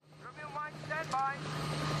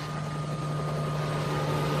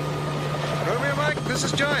this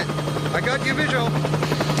is Giant. I got your visual.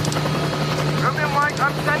 Come in, Mike.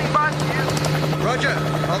 I'm standing by for you. Roger.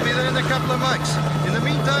 I'll be there in a couple of mics. In the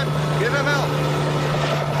meantime, give him help.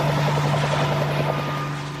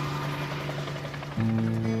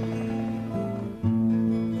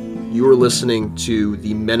 You are listening to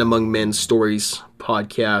the Men Among Men Stories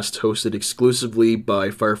podcast, hosted exclusively by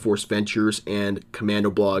FireForce Ventures and Commando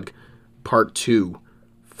Blog, Part 2,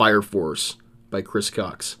 FireForce, by Chris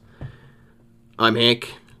Cox. I'm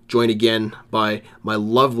Hank, joined again by my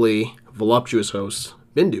lovely, voluptuous host,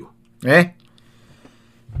 Bindu. Eh?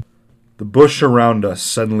 The bush around us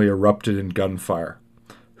suddenly erupted in gunfire.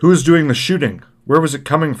 Who was doing the shooting? Where was it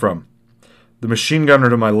coming from? The machine gunner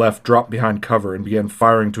to my left dropped behind cover and began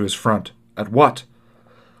firing to his front. At what?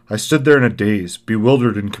 I stood there in a daze,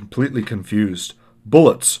 bewildered and completely confused.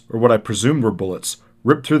 Bullets, or what I presumed were bullets,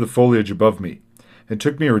 ripped through the foliage above me. It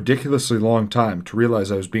took me a ridiculously long time to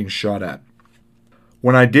realize I was being shot at.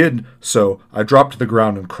 When I did so, I dropped to the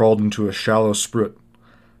ground and crawled into a shallow spruit.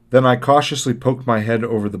 Then I cautiously poked my head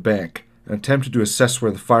over the bank and attempted to assess where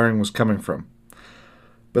the firing was coming from.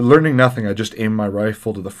 But learning nothing, I just aimed my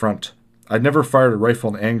rifle to the front. I'd never fired a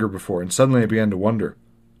rifle in anger before, and suddenly I began to wonder,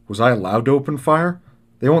 was I allowed to open fire?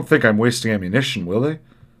 They won't think I'm wasting ammunition, will they?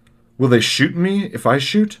 Will they shoot me if I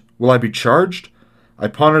shoot? Will I be charged? I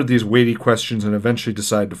pondered these weighty questions and eventually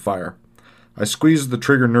decided to fire. I squeezed the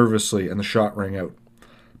trigger nervously, and the shot rang out.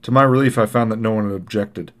 To my relief, I found that no one had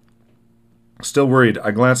objected. Still worried, I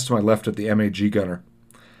glanced to my left at the MAG gunner.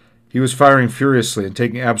 He was firing furiously and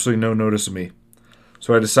taking absolutely no notice of me,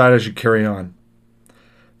 so I decided I should carry on.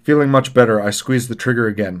 Feeling much better, I squeezed the trigger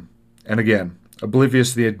again, and again,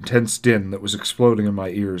 oblivious to the intense din that was exploding in my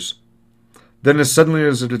ears. Then, as suddenly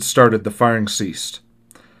as it had started, the firing ceased.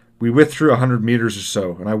 We withdrew 100 meters or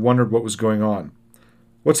so, and I wondered what was going on.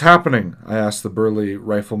 "What's happening?" I asked the burly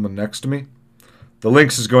rifleman next to me. "The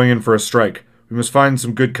Lynx is going in for a strike. We must find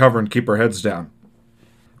some good cover and keep our heads down."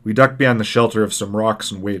 We ducked behind the shelter of some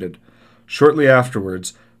rocks and waited. Shortly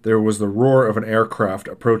afterwards, there was the roar of an aircraft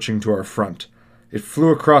approaching to our front. It flew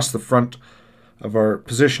across the front of our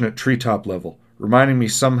position at treetop level, reminding me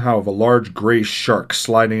somehow of a large gray shark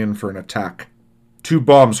sliding in for an attack. 2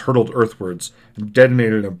 bombs hurtled earthwards and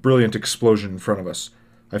detonated a brilliant explosion in front of us.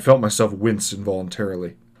 I felt myself wince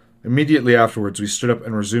involuntarily. Immediately afterwards, we stood up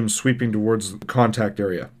and resumed sweeping towards the contact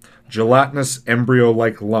area. Gelatinous,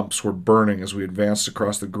 embryo-like lumps were burning as we advanced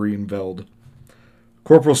across the green veld.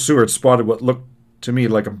 Corporal Seward spotted what looked to me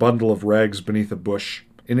like a bundle of rags beneath a bush.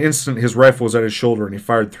 In an instant, his rifle was at his shoulder, and he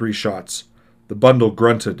fired 3 shots. The bundle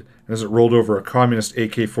grunted, and as it rolled over, a communist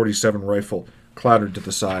AK-47 rifle clattered to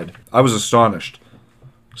the side. I was astonished.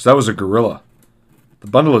 So that was a guerrilla. The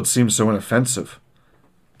bundle had seemed so inoffensive.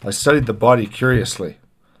 I studied the body curiously.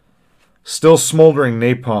 Still smoldering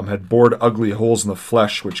napalm had bored ugly holes in the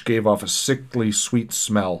flesh, which gave off a sickly sweet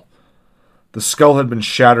smell. The skull had been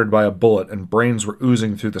shattered by a bullet, and brains were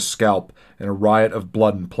oozing through the scalp in a riot of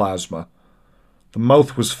blood and plasma. The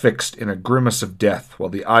mouth was fixed in a grimace of death, while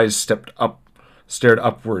the eyes stared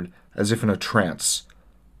upward as if in a trance.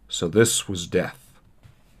 So this was death.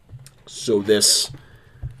 So this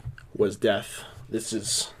was death. This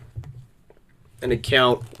is an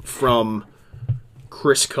account from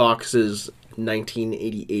Chris Cox's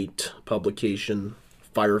 1988 publication,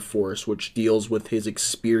 FireForce, which deals with his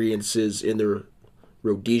experiences in the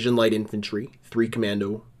Rhodesian Light Infantry, 3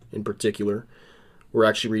 Commando in particular. We're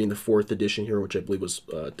actually reading the 4th edition here, which I believe was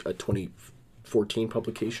a 2014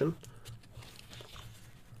 publication.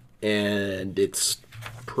 And it's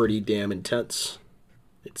pretty damn intense.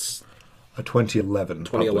 It's a 2011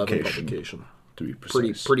 publication. To be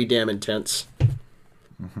precise. Pretty damn intense,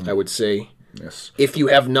 I would say. Yes. If you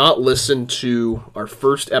have not listened to our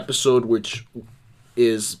first episode, which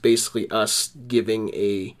is basically us giving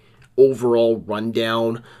a overall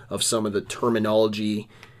rundown of some of the terminology,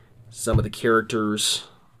 some of the characters,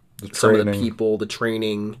 some of the people, the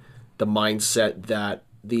training, the mindset that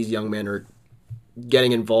these young men are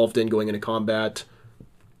getting involved in going into combat,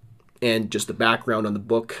 and just the background on the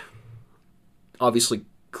book. Obviously,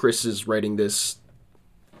 Chris is writing this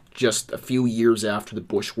just a few years after the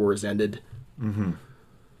Bush Wars ended. Mm-hmm.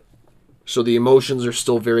 So the emotions are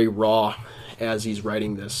still very raw as he's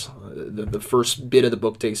writing this. The first bit of the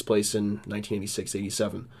book takes place in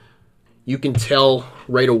 1986-87. You can tell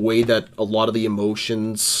right away that a lot of the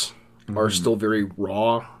emotions are still very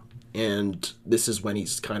raw, and this is when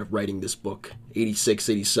he's kind of writing this book,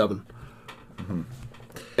 86-87. Mm-hmm.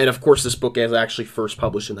 And of course, this book is actually first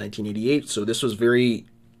published in 1988, so this was very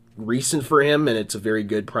recent for him, and it's a very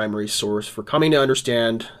good primary source for coming to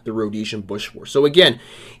understand the Rhodesian Bush War. So again,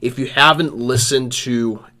 if you haven't listened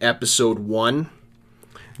to episode 1,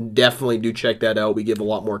 Definitely do check that out. We give a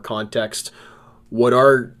lot more context. What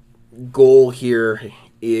our goal here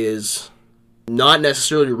is not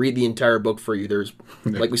necessarily to read the entire book for you. There's,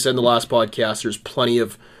 like we said in the last podcast, there's plenty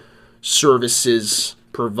of services,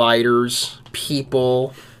 providers,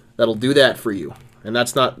 people that'll do that for you. And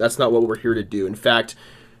that's not what we're here to do. In fact,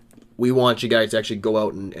 we want you guys to actually go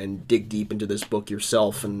out and dig deep into this book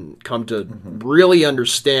yourself and come to really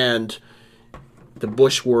understand the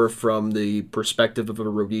Bush War from the perspective of a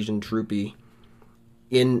Rhodesian troopie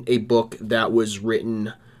in a book that was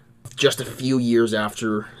written just a few years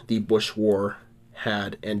after the Bush War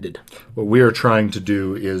had ended. What we are trying to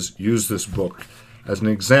do is use this book as an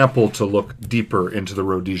example to look deeper into the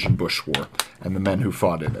Rhodesian Bush War and the men who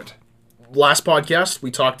fought in it. Last podcast,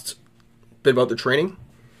 we talked a bit about the training,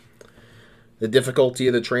 the difficulty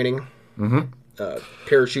of the training,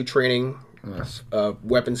 parachute training, Yes.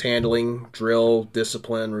 Weapons handling, drill,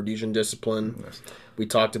 discipline, Rhodesian discipline. Yes. We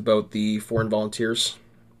talked about the foreign volunteers,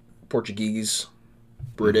 Portuguese,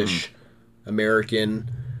 British, American,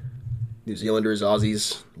 New Zealanders,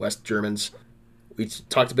 Aussies, West Germans. We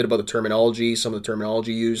talked a bit about the terminology, some of the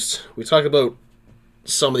terminology used. We talked about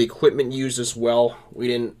some of the equipment used as well. We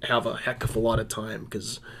didn't have a heck of a lot of time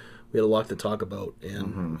because we had a lot to talk about.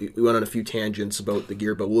 And we went on a few tangents about the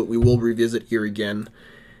gear, but we will revisit here again.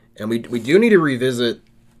 And we do need to revisit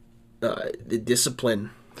the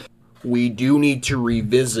discipline. We do need to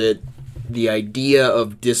revisit the idea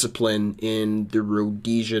of discipline in the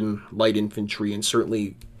Rhodesian light infantry and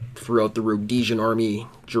certainly throughout the Rhodesian army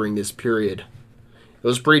during this period. It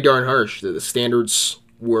was pretty darn harsh. The standards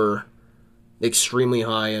were extremely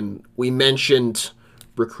high, and we mentioned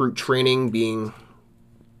recruit training being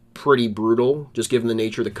pretty brutal, just given the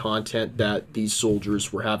nature of the content that these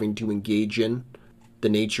soldiers were having to engage in, the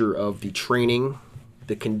nature of the training,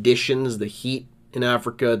 the conditions, the heat in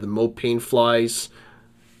Africa, the mopane flies,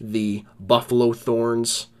 the buffalo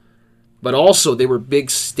thorns. But also, they were big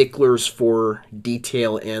sticklers for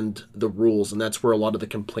detail and the rules, and that's where a lot of the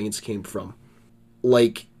complaints came from.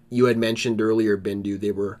 Like you had mentioned earlier, Bindu,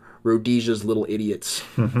 they were Rhodesia's little idiots.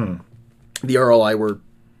 The RLI were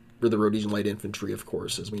the Rhodesian Light Infantry, of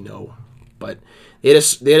course, as we know. But they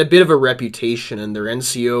had a bit of a reputation, and their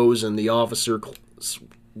NCOs and the officers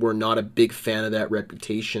were not a big fan of that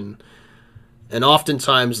reputation. And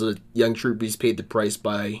oftentimes, the young troopies paid the price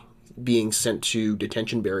by being sent to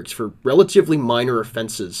detention barracks for relatively minor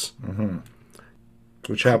offenses.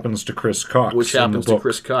 Which happens to Chris Cox. Which happens to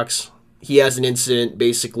Chris Cox. He has an incident,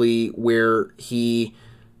 basically, where he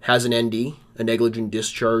has an ND, a negligent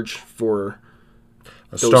discharge for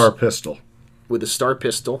a star pistol. With a star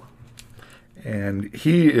pistol. And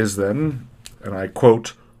he is then, and I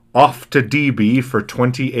quote, off to DB for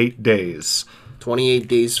 28 days. 28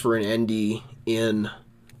 days for an ND in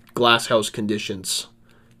glasshouse conditions.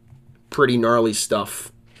 Pretty gnarly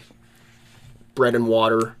stuff. Bread and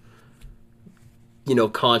water.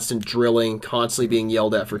 Constant drilling, constantly being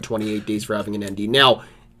yelled at for 28 days for having an ND. Now,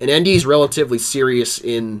 an ND is relatively serious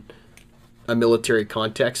in a military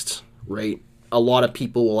context, right? A lot of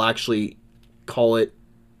people will actually call it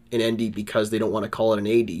an ND because they don't want to call it an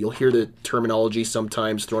AD. You'll hear the terminology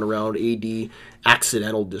sometimes thrown around, AD,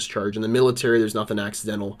 accidental discharge. In the military, there's nothing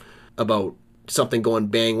accidental about something going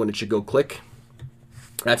bang when it should go click.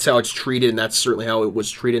 That's how it's treated, and that's certainly how it was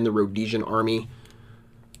treated in the Rhodesian army.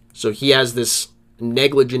 So he has this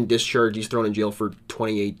negligent discharge. He's thrown in jail for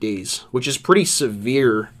 28 days, which is pretty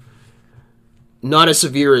severe. Not as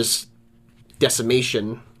severe as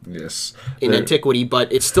decimation in antiquity,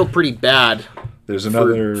 but it's still pretty bad. There's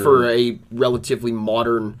another for a relatively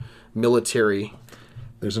modern military.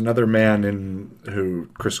 There's another man who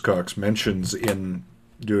Chris Cox mentions in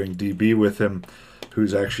doing DB with him,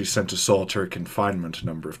 who's actually sent to solitary confinement a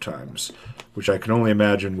number of times, which I can only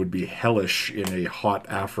imagine would be hellish in a hot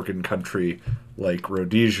African country like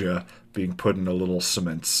Rhodesia, being put in a little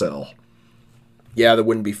cement cell. Yeah, that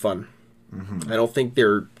wouldn't be fun. I don't think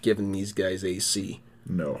they're giving these guys AC.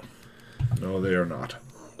 No, they are not.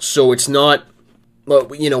 So it's not... Well,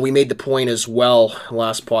 we made the point as well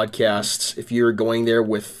last podcast, if you're going there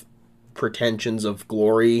with pretensions of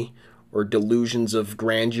glory or delusions of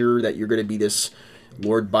grandeur that you're going to be this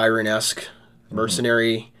Lord Byron-esque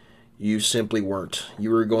mercenary, you simply weren't.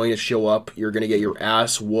 You were going to show up, you're going to get your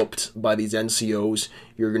ass whooped by these NCOs,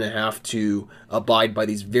 you're going to have to abide by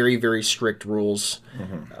these very, very strict rules.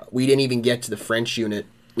 We didn't even get to the French unit.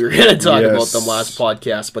 We were going to talk about them last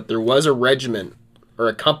podcast, but there was a regiment, or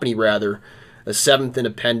a company rather, a 7th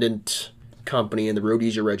Independent Company in the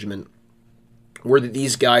Rhodesia Regiment, where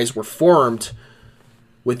these guys were formed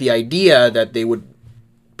with the idea that they would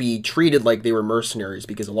be treated like they were mercenaries,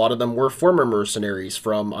 because a lot of them were former mercenaries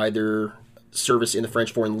from either service in the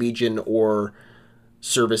French Foreign Legion or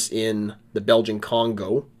service in the Belgian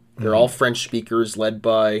Congo. They're all French speakers, led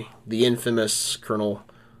by the infamous Colonel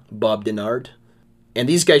Bob Denard. And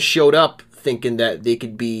these guys showed up thinking that they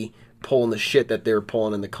could be pulling the shit that they were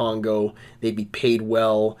pulling in the Congo. They'd be paid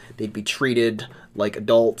well. They'd be treated like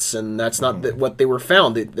adults, and that's not what they were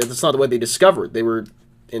found. That's not what they discovered.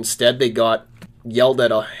 Instead, they got yelled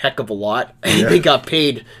at a heck of a lot. Yeah. They got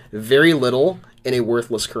paid very little in a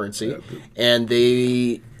worthless currency, and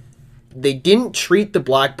they didn't treat the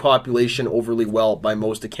black population overly well by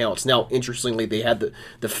most accounts. Now, interestingly, they had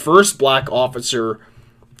the first black officer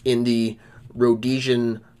in the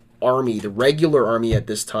Rhodesian army, the regular army at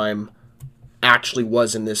this time, actually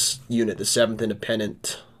was in this unit, the 7th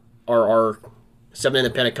Independent, our 7th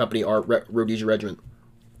Independent Company, our Rhodesia Regiment.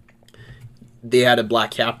 They had a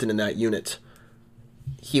black captain in that unit.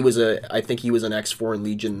 I think he was an ex-Foreign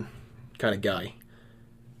Legion kind of guy.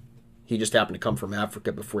 He just happened to come from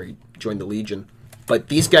Africa before he joined the Legion. But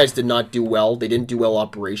these guys did not do well. They didn't do well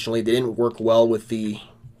operationally. They didn't work well with the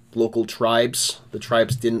local tribes. The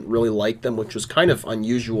tribes didn't really like them, which was kind of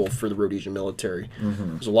unusual for the Rhodesian military.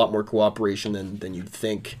 Mm-hmm. There's a lot more cooperation than you'd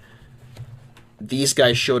think. These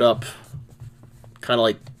guys showed up kind of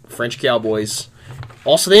like French cowboys.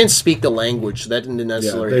 Also, they didn't speak the language, so that didn't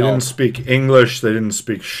necessarily help. They didn't speak English. They didn't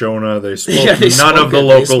speak Shona. They spoke none of the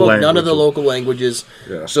local languages. None of the local languages.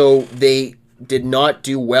 Yeah. So they did not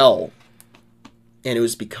do well, and it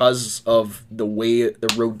was because of the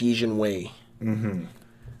Rhodesian way. Mm-hmm.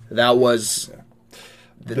 That was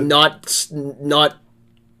not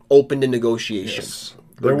open to negotiation. Yes.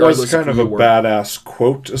 There was kind of a badass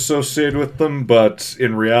quote associated with them, but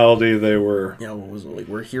in reality, they were... Yeah, what was it like?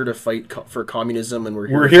 We're here to fight for communism, and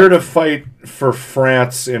we're here to fight for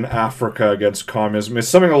France in Africa against communism. It's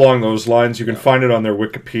something along those lines. You can find it on their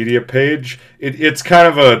Wikipedia page. It's kind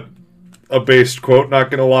of a based quote,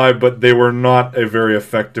 not going to lie, but they were not a very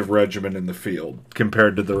effective regiment in the field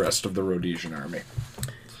compared to the rest of the Rhodesian army.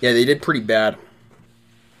 Yeah, they did pretty bad.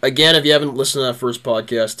 Again, if you haven't listened to that first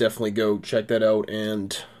podcast, definitely go check that out,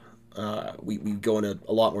 and we go into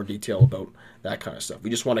a lot more detail about that kind of stuff. We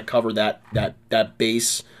just want to cover that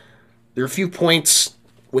base. There are a few points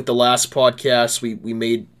with the last podcast we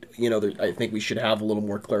made. I think we should have a little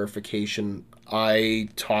more clarification. We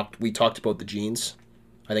talked about the jeans.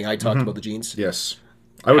 I think I talked about the jeans. Yes,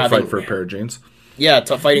 I would fight for a pair of jeans. Yeah,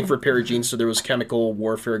 fighting for a pair of jeans. So there was chemical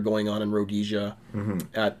warfare going on in Rhodesia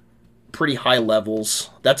at pretty high levels.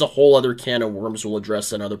 That's a whole other can of worms we'll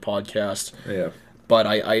address in another podcast. Yeah. But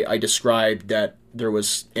I described that there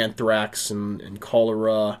was anthrax and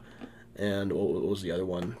cholera, and what was the other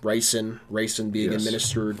one? Ricin being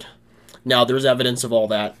administered. Now, there's evidence of all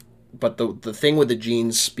that, but the thing with the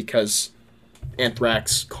genes, because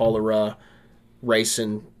anthrax, cholera,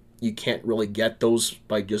 ricin, you can't really get those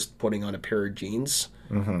by just putting on a pair of jeans.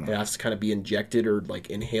 Mm-hmm. It has to kind of be injected or like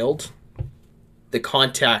inhaled. The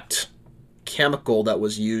contact chemical that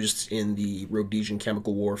was used in the Rhodesian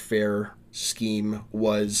chemical warfare scheme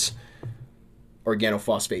was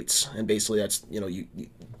organophosphates, and basically that's you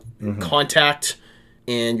contact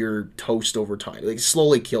and you're toast over time. Like, it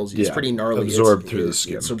slowly kills you. It's pretty gnarly. Absorbed through the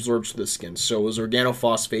skin. It's absorbed through the skin. So it was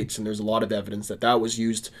organophosphates, and there's a lot of evidence that was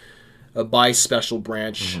used by Special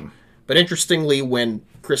Branch. Mm-hmm. But interestingly, when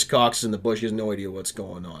Chris Cox is in the bush, he has no idea what's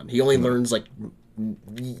going on. He only learns like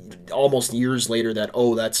almost years later that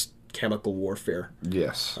that's chemical warfare.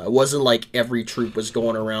 Yes. It wasn't like every troop was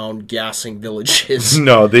going around gassing villages.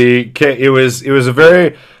 No, it was a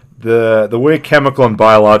very the way chemical and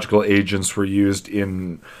biological agents were used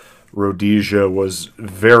in Rhodesia was a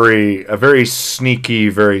very sneaky,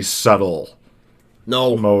 very subtle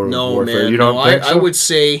mode of warfare. Man, you don't think so? I would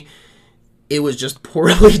say it was just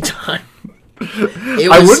poorly done.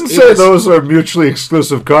 I wouldn't say those are mutually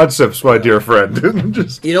exclusive concepts, my dear friend.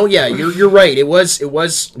 Just you're right. There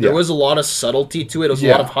was a lot of subtlety to it. It was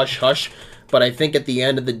a lot of hush hush, but I think at the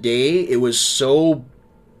end of the day, it was so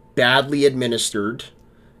badly administered,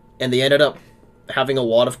 and they ended up having a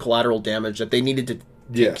lot of collateral damage that they needed to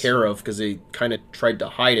take care of, because they kind of tried to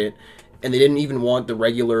hide it, and they didn't even want the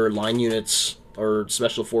regular line units or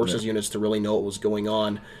special forces units to really know what was going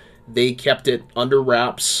on. They kept it under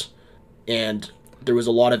wraps. And there was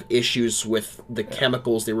a lot of issues with the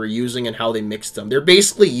chemicals they were using and how they mixed them. They're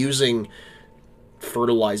basically using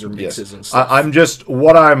fertilizer mixes and stuff.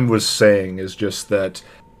 What I was saying is just that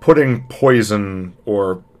putting poison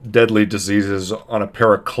or deadly diseases on a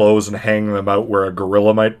pair of clothes and hanging them out where a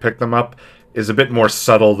gorilla might pick them up is a bit more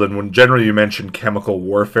subtle than when generally you mention chemical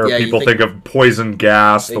warfare. People think of poison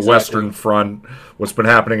gas, the Western Front, what's been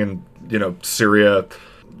happening in, Syria a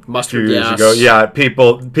Mustard few years gas. ago. Yeah,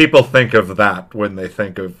 people think of that when they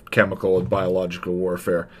think of chemical and biological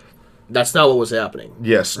warfare. That's not what was happening.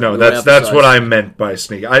 Yes, Right, no, we that's wanna emphasize what I that. meant by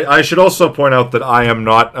sneak. I should also point out that I am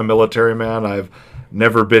not a military man. I've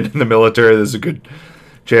never been in the military. There's a good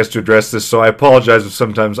chance to address this, so I apologize if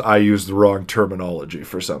sometimes I use the wrong terminology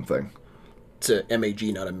for something. It's a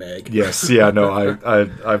MAG, not a MAG. Yes, yeah, no,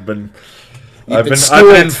 I've been You've been I've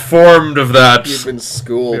schooled. been informed of that. You've been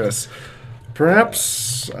schooled. Yes.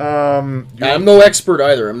 Perhaps I'm no expert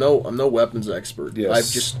either. I'm no weapons expert. Yes. I've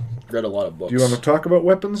just read a lot of books. do you want to talk about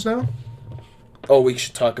weapons now? Oh, we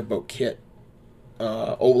should talk about kit.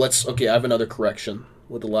 Okay, I have another correction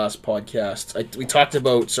with the last podcast. We talked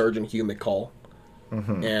about Sergeant Hugh McCall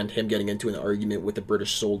and him getting into an argument with a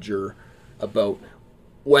British soldier about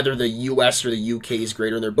whether the US or the UK is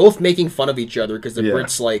greater, and they're both making fun of each other because the Yeah.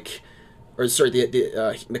 Brits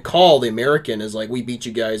McCall, the American, is like, we beat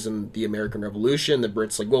you guys in the American Revolution. The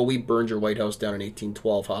Brits like, well, we burned your White House down in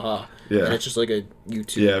 1812, haha. Yeah. And it's just like a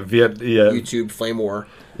YouTube YouTube flame war.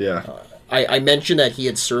 Yeah. I mentioned that he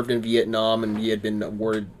had served in Vietnam and he had been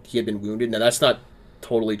wounded. Now that's not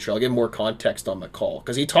totally true. I'll give more context on McCall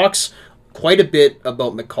because he talks quite a bit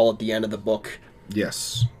about McCall at the end of the book.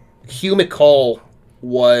 Yes. Hugh McCall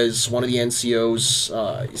was one of the NCO's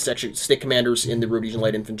section stick commanders in the Rhodesian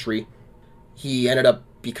Light Infantry. He ended up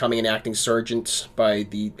becoming an acting sergeant by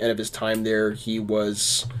the end of his time there. He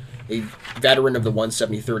was a veteran of the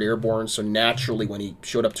 173rd Airborne, so naturally when he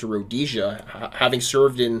showed up to Rhodesia, having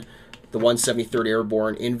served in the 173rd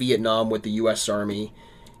Airborne in Vietnam with the U.S. Army,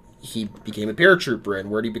 he became a paratrooper.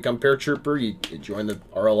 And where did he become a paratrooper? He joined the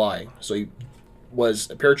RLI. So he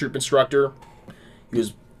was a paratroop instructor. He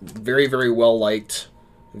was very, very well liked,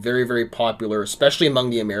 very, very popular, especially among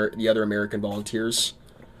the other American volunteers.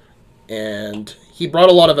 And he brought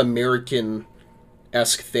a lot of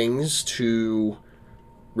American-esque things to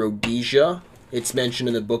Rhodesia. It's mentioned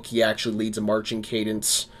in the book he actually leads a marching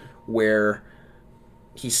cadence where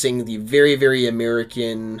he sings the very, very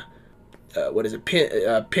American,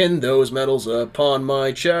 pin those medals upon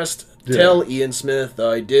my chest. Yeah. Tell Ian Smith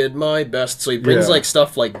I did my best. So he brings Yeah. like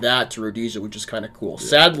stuff like that to Rhodesia, which is kind of cool. Yeah.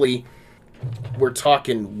 Sadly, we're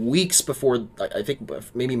talking weeks before, I think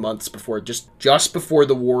maybe months before, just before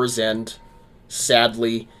the war's end.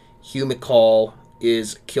 Sadly, Hugh McCall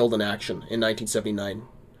is killed in action in 1979.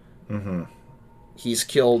 Mm-hmm. He's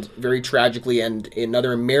killed very tragically, and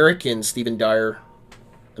another American, Stephen Dyer,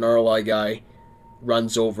 an RLI guy,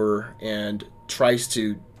 runs over and tries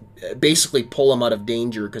to basically pull him out of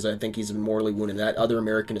danger because I think he's been mortally wounded. That other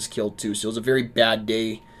American is killed too. So it was a very bad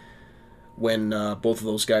day when both of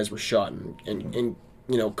those guys were shot. And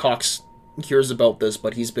Cox hears about this,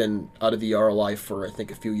 but he's been out of the RLI for, I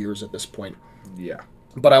think, a few years at this point. Yeah.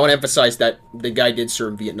 But I want to emphasize that the guy did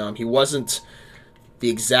serve in Vietnam. He wasn't the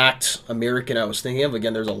exact American I was thinking of.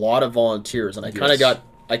 Again, there's a lot of volunteers, and I kind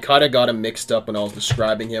of got him mixed up when I was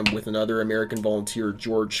describing him with another American volunteer,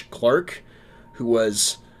 George Clark, who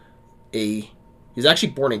was he's actually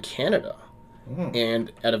born in Canada.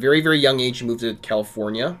 And at a very, very young age, he moved to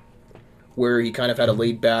California, where he kind of had a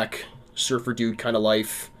laid-back surfer dude kind of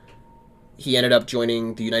life. He ended up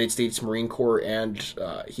joining the United States Marine Corps, and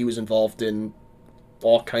he was involved in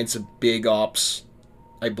all kinds of big ops.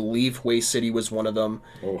 I believe Hue City was one of them.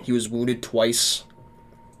 Oh. He was wounded twice.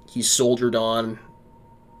 He soldiered on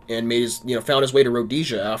and found his way to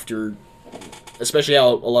Rhodesia after, especially how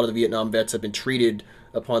a lot of the Vietnam vets have been treated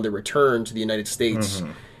upon their return to the United States.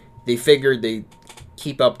 Mm-hmm. They figured they'd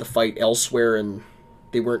keep up the fight elsewhere, and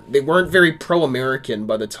they weren't very pro-American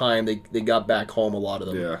by the time they got back home, a lot of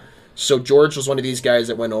them. Yeah. So George was one of these guys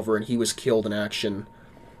that went over, and he was killed in action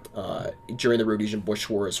during the Rhodesian Bush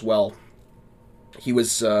War as well. He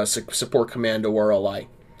was support commando RLI.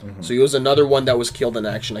 Mm-hmm. So he was another one that was killed in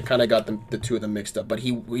action. I kind of got the two of them mixed up. But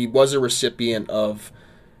he was a recipient of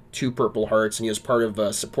 2 Purple Hearts, and he was part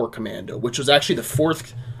of support commando, which was actually the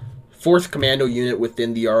fourth commando unit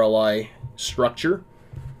within the RLI structure,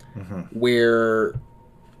 where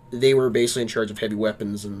they were basically in charge of heavy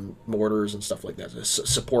weapons and mortars and stuff like that.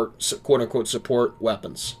 Quote-unquote support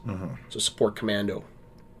weapons. So support commando.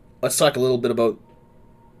 Let's talk a little bit about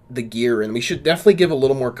the gear, and we should definitely give a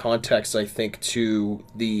little more context, I think, to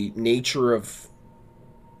the nature of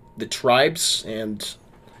the tribes and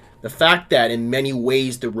the fact that in many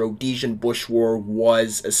ways the Rhodesian Bush War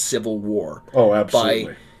was a civil war. Oh,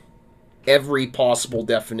 absolutely. By every possible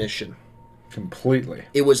definition. Completely.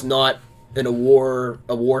 It was not a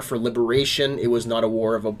war for liberation. It was not a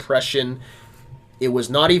war of oppression. It was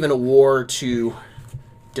not even a war to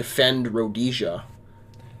defend Rhodesia.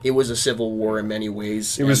 it was a civil war in many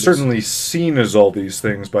ways. It was certainly seen as all these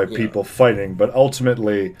things by people fighting, but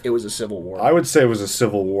ultimately... It was a civil war. I would say it was a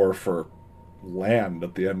civil war for land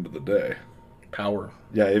at the end of the day. Power.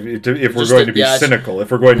 Yeah, if we're going to be cynical.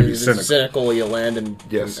 If we're going to be cynical. Cynical, you land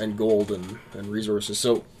and gold and resources.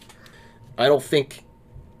 So I don't think,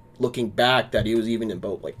 looking back, that it was even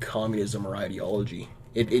about like communism or ideology.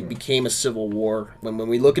 It became a civil war when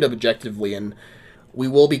we look at it objectively, and we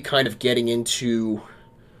will be kind of getting into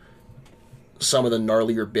some of the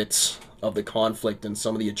gnarlier bits of the conflict and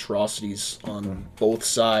some of the atrocities on both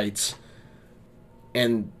sides,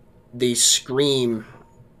 and they scream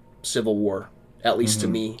civil war, at least to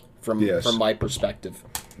me, from my perspective.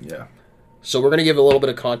 Yeah. So we're going to give a little bit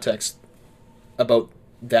of context about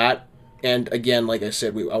that. And again, like I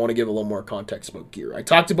said, I want to give a little more context about gear. I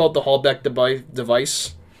talked about the Hallbeck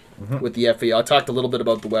device with the FAL. I talked a little bit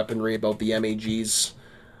about the weaponry, about the MAGs.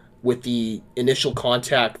 With the initial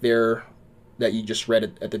contact there that you just read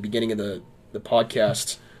at the beginning of the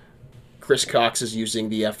podcast, Chris Cox is using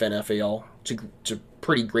the FNFAL to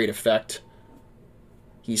pretty great effect.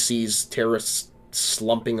 He sees terrorists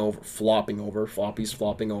flopping over.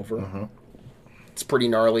 It's pretty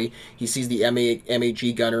gnarly. He sees the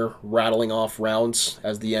MAG gunner rattling off rounds,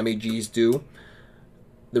 as the MAGs do.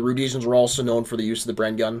 The Rhodesians were also known for the use of the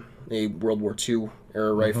Bren gun, a World War II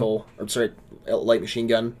era rifle, light machine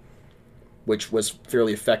gun, which was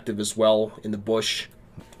fairly effective as well in the bush.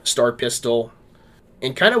 Star pistol,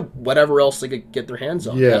 and kind of whatever else they could get their hands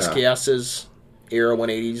on. Yeah. SKSs, Era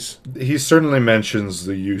 180s. He certainly mentions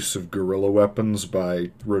the use of guerrilla weapons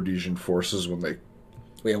by Rhodesian forces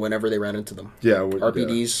whenever they ran into them. Yeah.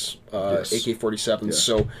 RPDs, AK-47s. Yeah.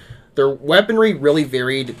 So their weaponry really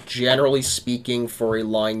varied. Generally speaking, for a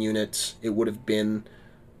line unit, it would have been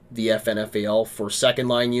the FNFAL. For second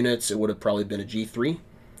line units, it would have probably been a G3,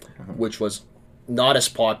 which was not as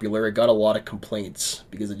popular. It got a lot of complaints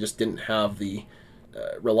because it just didn't have the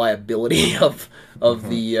reliability of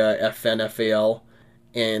the FNFAL,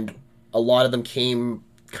 and a lot of them came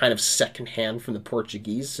kind of secondhand from the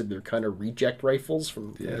Portuguese, so they're kind of reject rifles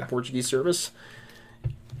from the Portuguese service.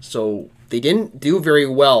 So they didn't do very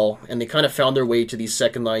well, and they kind of found their way to these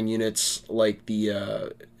second line units like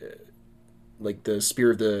the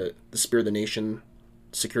Spear of the Nation,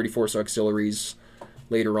 Security Force Auxiliaries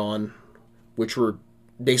later on, which were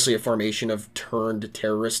basically a formation of turned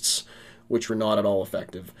terrorists, which were not at all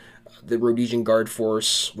effective. The Rhodesian Guard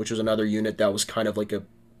Force, which was another unit that was kind of like a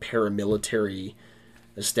paramilitary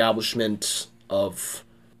establishment of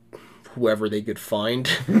whoever they could find.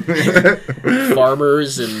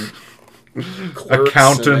 Farmers and clerks,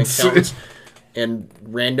 accountants, and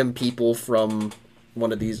random people from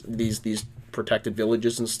one of these protected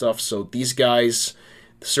villages and stuff. So these guys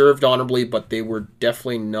served honorably, but they were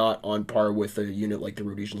definitely not on par with a unit like the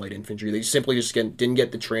Rhodesian Light Infantry. They simply just didn't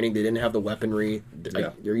get the training. They didn't have the weaponry.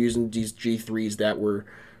 They're using these G3s that were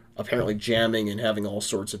apparently jamming and having all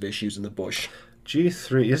sorts of issues in the bush.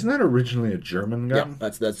 G3, isn't that originally a German gun? Yeah,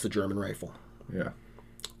 that's the German rifle. Yeah.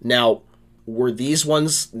 Now, were these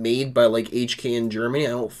ones made by like HK in Germany?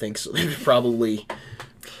 I don't think so. They were probably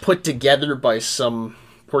put together by some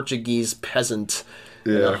Portuguese peasant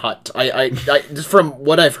in a hut. I just from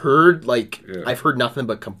what I've heard, I've heard nothing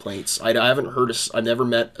but complaints. I haven't heard. I've never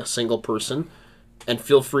met a single person. And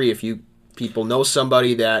feel free if you people know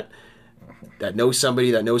somebody that knows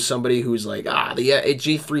somebody who's like, the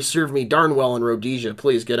G3 served me darn well in Rhodesia.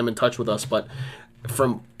 Please get them in touch with us. But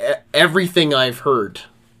from everything I've heard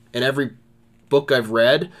and every book I've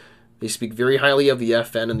read, they speak very highly of the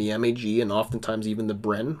FN and the MAG, and oftentimes even the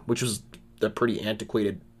Bren, which was a pretty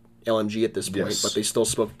antiquated LMG at this point, but they still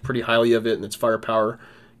spoke pretty highly of it and its firepower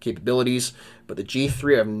capabilities. But the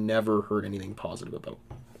G3 I've never heard anything positive about.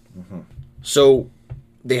 So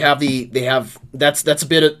they have that's a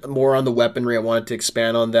bit more on the weaponry. I wanted to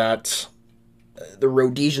expand on that. The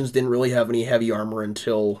Rhodesians didn't really have any heavy armor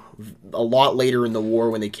until a lot later in the war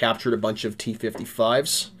when they captured a bunch of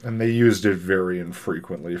T-55s. And they used it very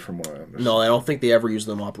infrequently from what I understand. No, I don't think they ever used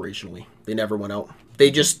them operationally. They never went out. They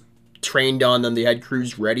just trained on them. They had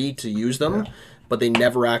crews ready to use them, but they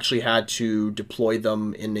never actually had to deploy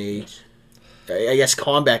them in a, I guess,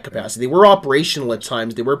 combat capacity. They were operational at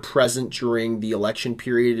times. They were present during the election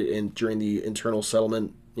period and during the internal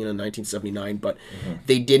settlement, in 1979, but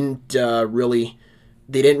they didn't really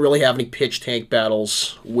have any pitch tank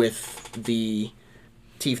battles with the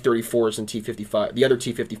T-34s and T-55, the other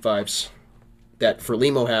T-55s that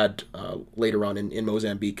Frelimo had later on in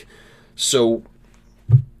Mozambique. So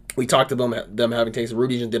we talked about them having tanks. The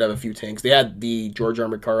Rhodesians did have a few tanks. They had the George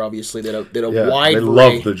armored car, obviously. They had a wide array. They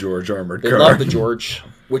love the George armored car. They love the George,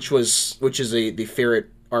 which is the Ferret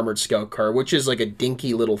armored scout car, which is like a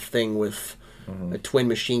dinky little thing with a twin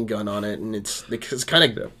machine gun on it, and it's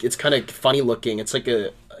kind of funny looking. It's like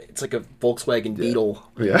a Volkswagen Beetle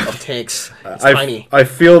of tanks. It's tiny. I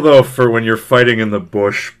feel though, for when you're fighting in the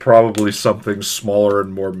bush, probably something smaller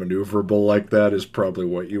and more maneuverable like that is probably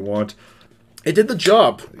what you want. It did the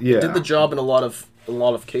job. Yeah. It did the job in a lot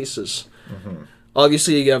of cases.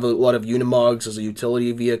 Obviously, you have a lot of Unimogs as a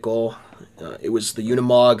utility vehicle. It was the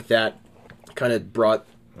Unimog that kind of brought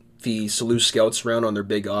the Selous Scouts around on their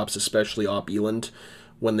big ops, especially Op Eland,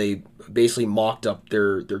 when they basically mocked up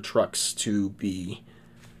their trucks to be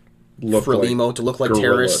Frelimo, to look like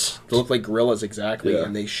terrorists, to look like guerrillas, exactly.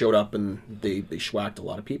 And they showed up and they schwacked a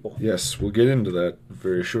lot of people. Yes, we'll get into that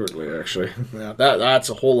very shortly, actually. Yeah, that's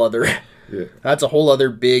a whole other that's a whole other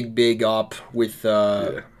big op with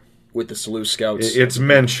the Selous Scouts. It's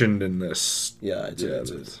mentioned in this. Yeah,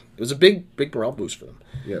 it was a big morale boost for them.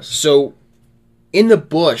 Yes. So in the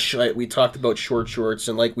bush, we talked about short shorts,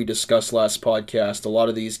 and like we discussed last podcast, a lot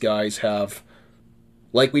of these guys have,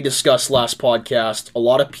 like we discussed last podcast, a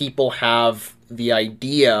lot of people have the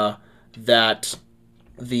idea that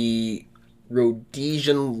the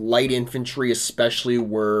Rhodesian light infantry especially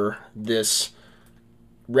were this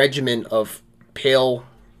regiment of pale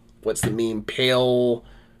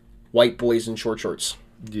white boys in short shorts.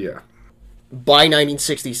 Yeah. By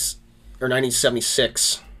 1960s or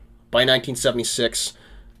 1976, by 1976,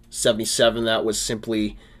 77, that was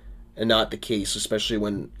simply not the case, especially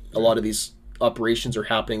when a lot of these operations are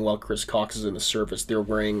happening while Chris Cox is in the service. They're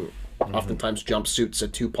wearing oftentimes jumpsuits, a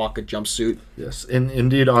 2-pocket jumpsuit. Yes,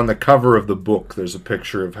 indeed, on the cover of the book, there's a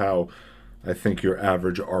picture of how I think your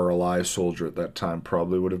average RLI soldier at that time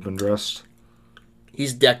probably would have been dressed.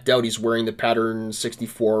 He's decked out. He's wearing the pattern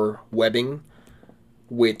 64 webbing,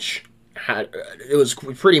 which it was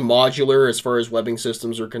pretty modular as far as webbing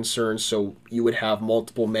systems are concerned. So you would have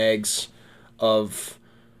multiple mags of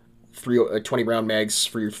 20 round mags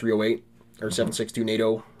for your 308 or 7.62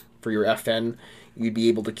 NATO for your FN. You'd be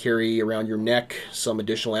able to carry around your neck some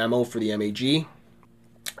additional ammo for the MAG,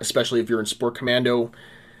 especially if you're in Sport Commando.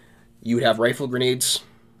 You'd have rifle grenades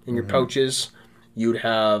in your pouches. You'd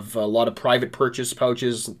have a lot of private purchase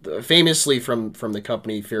pouches, famously from the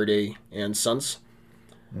company Faraday and Sons.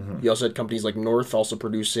 You also had companies like North also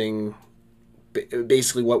producing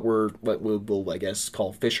basically what we'll I guess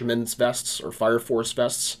call fisherman's vests or FireForce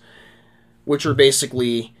vests, which are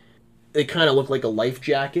basically, they kind of look like a life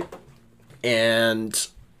jacket, and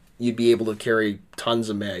you'd be able to carry tons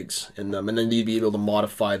of mags in them, and then you'd be able to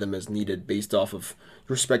modify them as needed based off of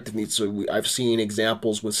your respective needs. So I've seen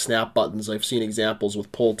examples with snap buttons, I've seen examples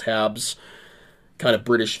with pull tabs, kind of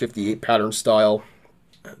British 58 pattern style.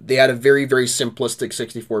 They had a very, very simplistic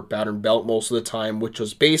 64 pattern belt most of the time, which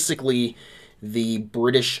was basically the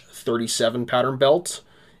British 37 pattern belt,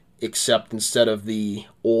 except instead of the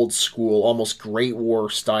old school, almost Great War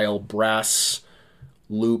style brass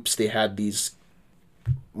loops, they had these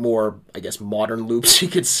more, I guess, modern loops, you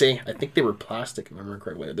could say. I think they were plastic, if I remember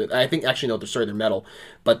correctly. I think, actually, no, they're metal,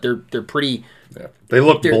 but they're pretty. Yeah. They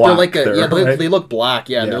look black. They're like right? they look black.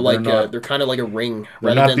 Yeah, they're like they're kind of like a ring.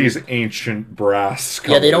 They're not these ancient brass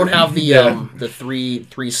colors. Yeah, they don't have the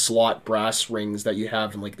three slot brass rings that you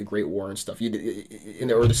have in like the Great War and stuff. Or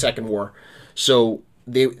the Second War. So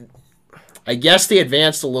I guess they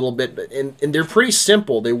advanced a little bit, and they're pretty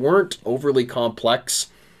simple. They weren't overly complex,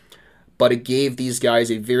 but it gave these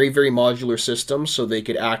guys a very, very modular system, so they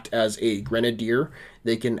could act as a grenadier,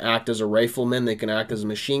 they can act as a rifleman, they can act as a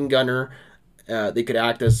machine gunner, they could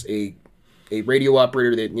act as a radio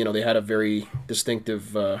operator. They had a very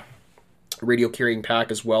distinctive radio carrying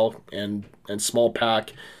pack as well, and small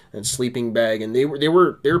pack and sleeping bag, and they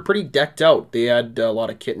were pretty decked out. They had a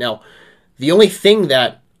lot of kit. Now, the only thing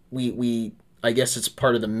that we I guess it's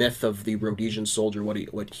part of the myth of the Rhodesian soldier, what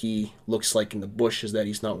he looks like in the bush, is that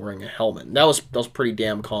he's not wearing a helmet. And that was pretty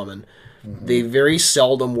damn common. They very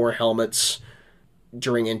seldom wore helmets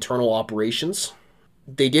during internal operations.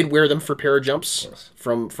 They did wear them for parajumps.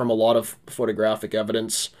 From a lot of photographic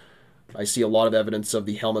evidence, I see a lot of evidence of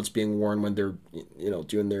the helmets being worn when they're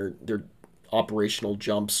doing their operational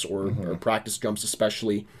jumps or practice jumps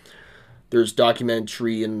especially. There's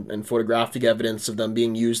documentary and photographic evidence of them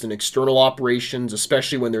being used in external operations,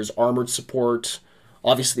 especially when there's armored support.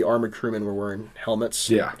 Obviously, the armored crewmen were wearing helmets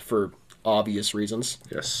for obvious reasons.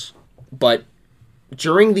 Yes. But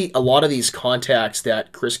during a lot of these contacts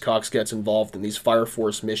that Chris Cox gets involved in, these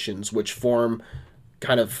FireForce missions, which form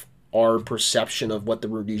kind of our perception of what the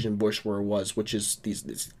Rhodesian Bush War was, which is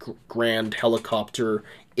these grand helicopter,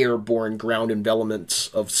 airborne ground envelopments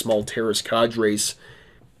of small terrorist cadres.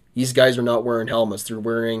 These guys are not wearing helmets. They're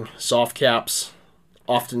wearing soft caps,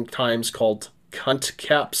 oftentimes called cunt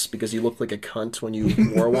caps because you look like a cunt when you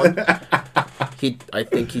wore one. I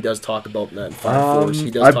think he does talk about that in FireForce. He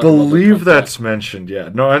does I talk about believe the cunt that's mentioned. Yeah,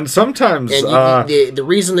 no, and sometimes And the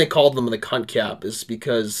reason they called them the cunt cap is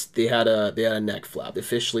because they had a neck flap.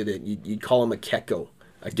 Officially, that you'd call them a gecko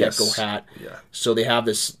hat. Yeah. So they have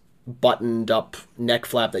this buttoned up neck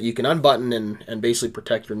flap that you can unbutton and basically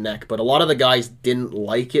protect your neck. But a lot of the guys didn't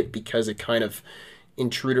like it because it kind of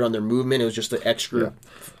intruded on their movement. It was just an extra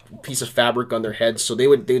piece of fabric on their head. So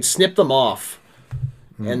they'd snip them off.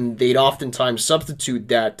 And they'd oftentimes substitute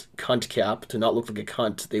that cunt cap to not look like a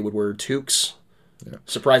cunt. They would wear toques. Yeah.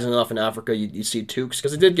 Surprisingly enough, in Africa, you see toques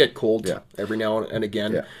because it did get cold every now and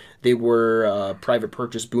again. Yeah. They were private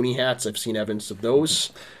purchase boonie hats. I've seen evidence of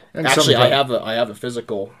those. And actually, I have a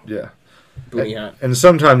physical boonie hat. And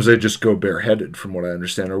sometimes they just go bareheaded, from what I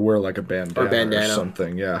understand, or wear like a bandana or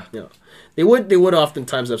something. Yeah. They would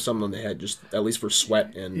oftentimes have something on the head, just at least for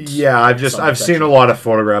sweat and I've seen a lot of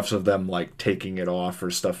photographs of them like taking it off or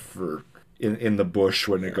stuff for in the bush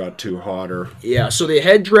when it got too hot or so the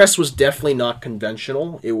headdress was definitely not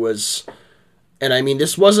conventional. It was, and I mean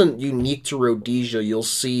this wasn't unique to Rhodesia. You'll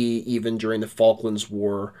see even during the Falklands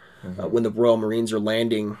War when the Royal Marines are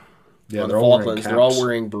landing on the Falklands, they're all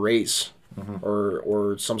wearing berets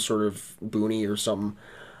or some sort of boonie or something.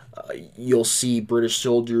 You'll see British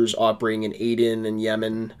soldiers operating in Aden and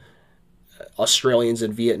Yemen, Australians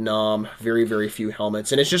in Vietnam. Very, very few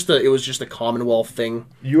helmets, and it was just a Commonwealth thing.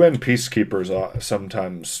 UN peacekeepers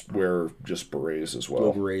sometimes wear just berets as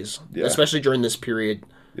well. Berets, especially during this period.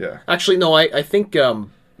 Yeah. Actually, no, I think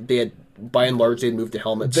they had by and large they'd moved to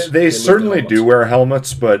helmets. They certainly do wear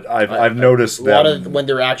helmets, but I've noticed a lot of when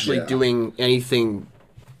they're actually doing anything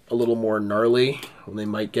a little more gnarly, when they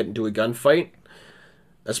might get into a gunfight.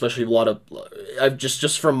 Especially a lot of, I've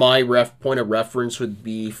just from my point of reference would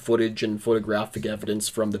be footage and photographic evidence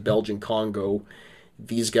from the Belgian Congo.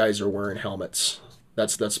 These guys are wearing helmets.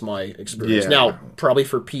 That's my experience. Yeah. Now, probably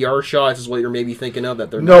for PR shots is what you're maybe thinking of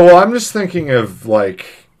that they're. No, well, I'm just thinking of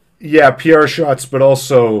PR shots, but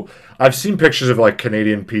also I've seen pictures of like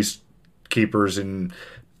Canadian peacekeepers in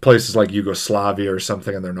places like Yugoslavia or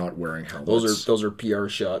something, and they're not wearing helmets. Those are PR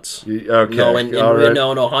shots. Okay. No, right.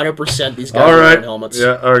 no, 100%. These guys are wearing helmets.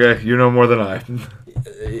 Yeah. Okay. You know more than I.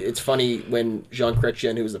 It's funny when Jean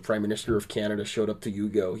Chrétien, who was the Prime Minister of Canada, showed up to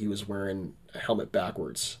Yugo. He was wearing a helmet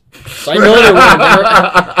backwards. So I know they're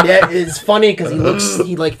wearing. Yeah, it's funny because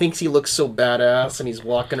he thinks he looks so badass, and he's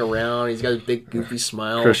walking around. He's got a big goofy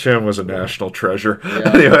smile. Chrétien was a national treasure.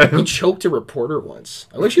 Yeah. Anyway. He choked a reporter once.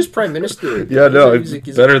 I wish he was Prime Minister. Yeah, no,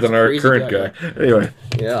 he's better than our current guy. Anyway.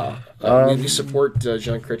 Yeah. We support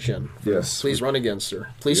Jean Chrétien. Yes. Please run again, sir.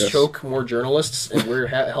 Please choke more journalists and wear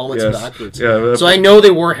helmets backwards. Yeah, so I know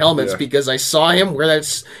they wore helmets because I saw him wear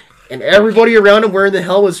that, and everybody around him wearing the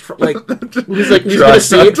helmets. He's going to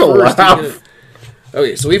say it first.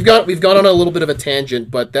 Okay, so we've gone on a little bit of a tangent,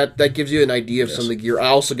 but that gives you an idea of some of the gear. I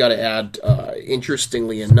also got to add,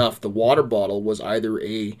 interestingly enough, the water bottle was either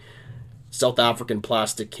a South African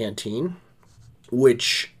plastic canteen,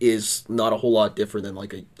 which is not a whole lot different than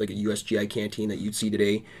like a USGI canteen that you'd see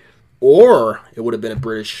today, or it would have been a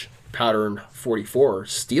British pattern 44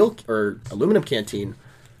 steel or aluminum canteen,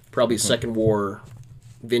 probably Second War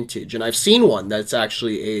vintage. And I've seen one that's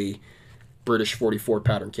actually a British 44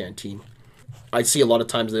 pattern canteen. I see a lot of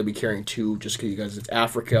times they'll be carrying two just because it's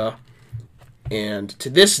Africa. And to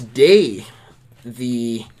this day,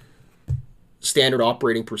 the standard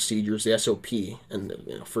operating procedures, the SOP, and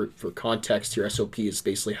for context here, SOP is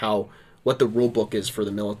basically what the rule book is for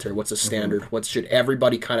the military. What's a standard? What should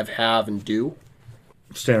everybody kind of have and do?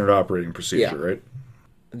 Standard operating procedure, right?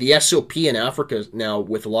 The SOP in Africa now,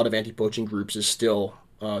 with a lot of anti-poaching groups, is still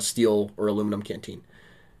steel or aluminum canteen.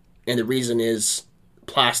 And the reason is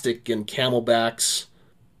plastic and camelbacks,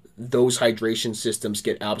 those hydration systems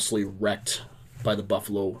get absolutely wrecked by the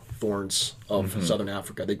buffalo thorns of Southern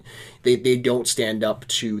Africa. They don't stand up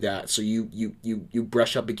to that. So you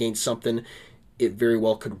brush up against something, it very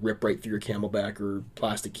well could rip right through your camelback or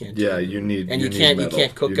plastic canteen. Yeah, you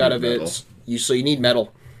can't cook out of it. So you need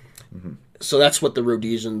metal. Mm-hmm. So that's what the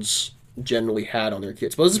Rhodesians generally had on their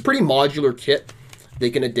kits. But it's a pretty modular kit. They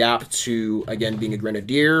can adapt to, again, being a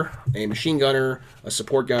grenadier, a machine gunner, a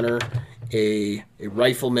support gunner, a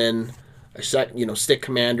rifleman, a stick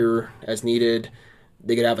commander as needed.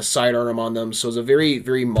 They could have a sidearm on them. So it's a very,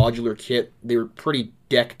 very modular kit. They were pretty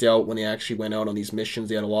decked out when they actually went out on these missions.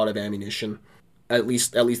 They had a lot of ammunition. At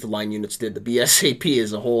least the line units did. The BSAP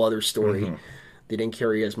is a whole other story. Mm-hmm. They didn't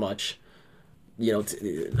carry as much.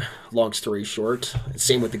 Long story short,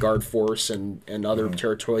 same with the Guard Force and other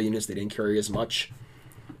territorial units. They didn't carry as much.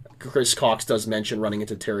 Chris Cox does mention running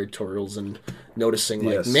into territorials and noticing,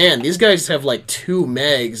 like, Yes. man, these guys have, like, 2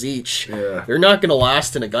 mags each. Yeah. They're not going to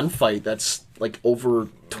last in a gunfight that's, like, over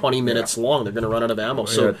 20 minutes long. They're going to run out of ammo.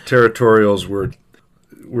 So territorials were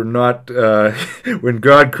not when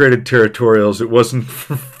God created territorials, it wasn't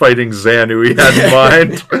fighting Xanu he had in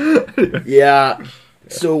mind. yeah.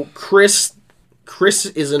 So Chris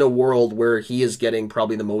is in a world where he is getting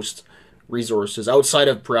probably the most resources outside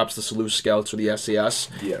of perhaps the Selous Scouts or the SAS.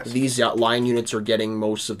 Yes. These line units are getting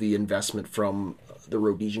most of the investment from the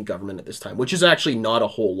Rhodesian government at this time, which is actually not a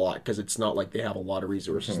whole lot because it's not like they have a lot of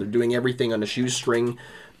resources. They're doing everything on a shoestring,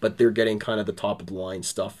 but they're getting kind of the top of the line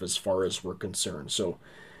stuff as far as we're concerned. So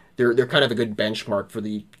they're kind of a good benchmark for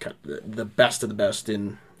the best of the best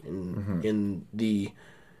in the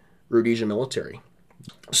Rhodesian military.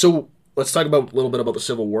 So let's talk about a little bit about the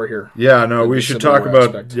Civil War here. Yeah, no, we should talk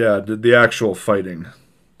about aspect. the actual fighting,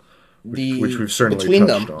 which we've certainly between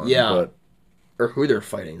touched them, on. yeah, but or who they're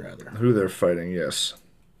fighting rather. who they're fighting, yes.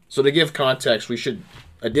 So to give context, we should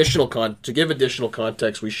additional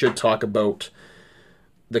context. We should talk about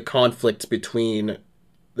the conflict between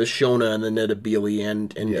the Shona and the Netabili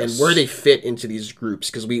and where they fit into these groups,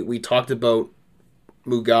 because we talked about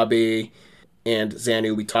Mugabe and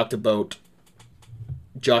Xanu. We talked about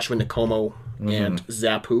Joshua Nkomo and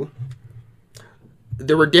Zapu.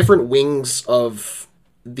 There were different wings of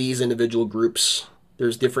these individual groups.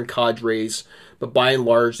 There's different cadres, but by and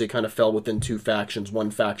large, they kind of fell within 2 factions. One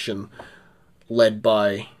faction led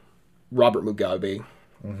by Robert Mugabe.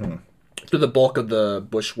 Through the bulk of the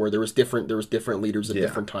Bush War, there was different leaders at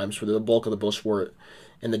different times for the bulk of the Bush War,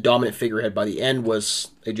 and the dominant figurehead by the end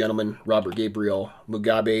was a gentleman, Robert Gabriel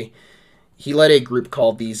Mugabe. He led a group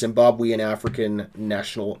called the Zimbabwean African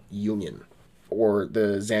National Union, or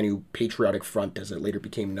the ZANU Patriotic Front, as it later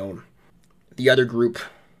became known. The other group,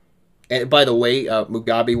 and by the way,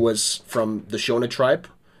 Mugabe was from the Shona tribe,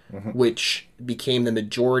 which became the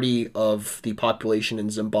majority of the population in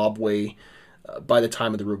Zimbabwe by the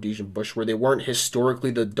time of the Rhodesian Bush, where they weren't historically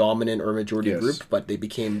the dominant or majority group, but they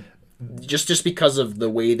became, just because of the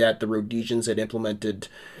way that the Rhodesians had implemented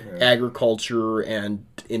agriculture and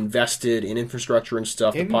invested in infrastructure and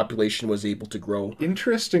stuff, the population was able to grow.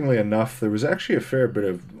 Interestingly enough, there was actually a fair bit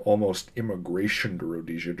of almost immigration to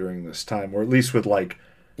Rhodesia during this time, or at least with like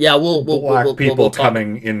black people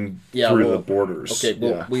coming in through the borders. Okay,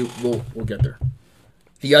 we'll get there.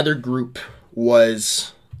 The other group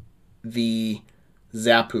was the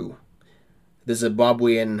ZAPU, the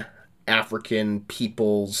Zimbabwean African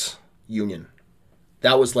People's Union.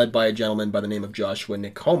 That was led by a gentleman by the name of Joshua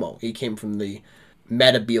Nkomo. He came from the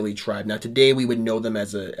Metabili tribe. Now today we would know them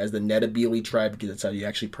as the Netabili tribe, because that's how you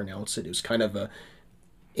actually pronounce it. It was kind of a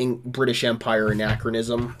British Empire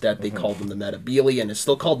anachronism that they called them the Metabili, and it's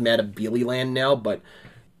still called Metabili land now, but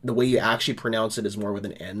the way you actually pronounce it is more with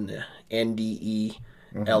an N.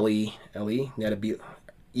 N-D-E-L-E-L-E. Netabili.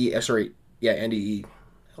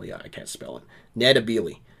 N-D-E-L-E. I can't spell it.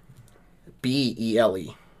 Netabili.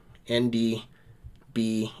 B-E-L-E. N-D-B-E-L-E.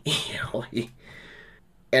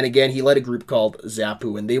 And again, he led a group called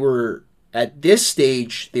ZAPU, and they were, at this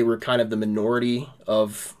stage, they were kind of the minority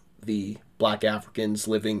of the black Africans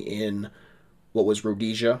living in what was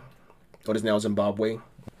Rhodesia, what is now Zimbabwe.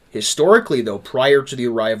 Historically, though, prior to the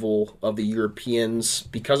arrival of the Europeans,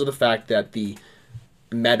 because of the fact that the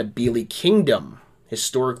Metabili Kingdom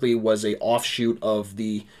historically was a offshoot of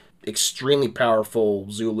the extremely powerful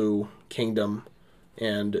Zulu Kingdom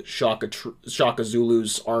and Shaka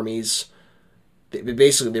Zulu's armies,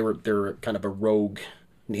 they were kind of a rogue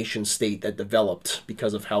nation state that developed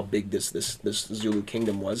because of how big this Zulu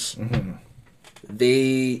kingdom was.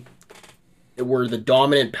 They were the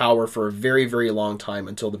dominant power for a very, very long time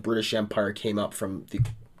until the British Empire came up from the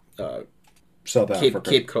South Africa.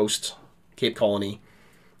 Cape Coast, Cape Colony,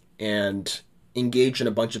 and engaged in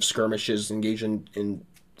a bunch of skirmishes, engaged in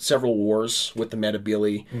several wars with the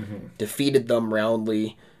Metabili, defeated them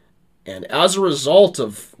roundly. And as a result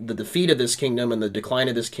of the defeat of this kingdom and the decline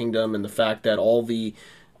of this kingdom and the fact that all the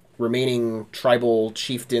remaining tribal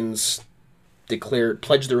chieftains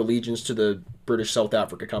pledged their allegiance to the British South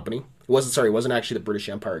Africa Company. It wasn't actually the British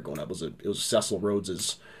Empire going up. It was Cecil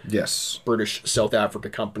Rhodes's British South Africa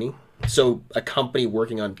Company. So a company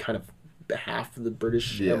working on kind of behalf of the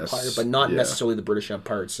British Empire, but not necessarily the British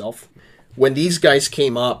Empire itself. When these guys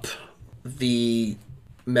came up, the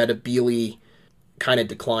Metabili kind of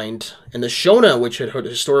declined, and the Shona, which had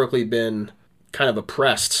historically been kind of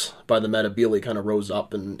oppressed by the Metabili, kind of rose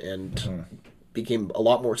up and became a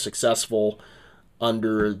lot more successful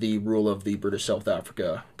under the rule of the British South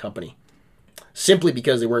Africa Company, simply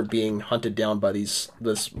because they weren't being hunted down by this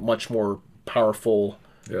much more powerful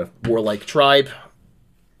warlike tribe.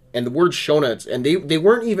 And the word Shona, and they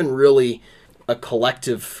weren't even really a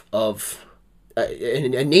collective of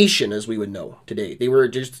a nation as we would know today. They were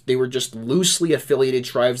just loosely affiliated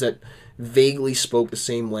tribes that vaguely spoke the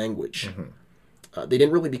same language. They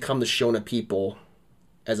didn't really become the Shona people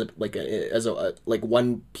as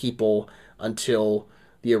one people until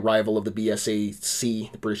the arrival of the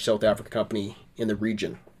BSAC, the British South Africa Company, in the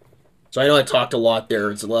region. So I know I talked a lot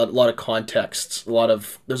there. It's a lot of context.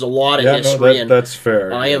 There's a lot of history. No, that's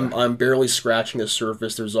fair. I'm barely scratching the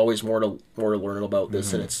surface. There's always more to learn about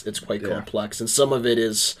this, and it's quite complex. And some of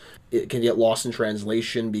it can get lost in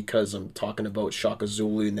translation because I'm talking about Shaka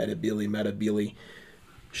Zulu, Nedabili, Metabili,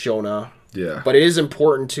 Shona. Yeah. But it is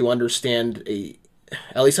important to understand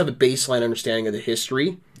at least have a baseline understanding of the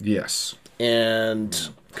history. Yes. And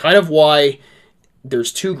kind of why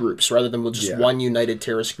there's two groups rather than just one united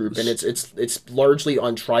terrorist group, and it's largely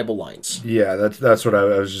on tribal lines. Yeah, that's what I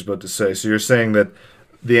was just about to say. So you're saying that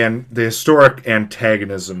the historic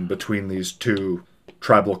antagonism between these two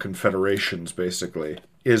tribal confederations, basically,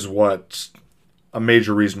 is what a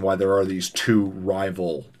major reason why there are these two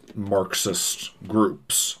rival Marxist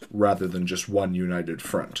groups rather than just one united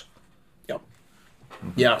front. Yep.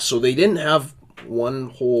 Yeah, so they didn't have one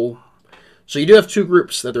whole... So you do have two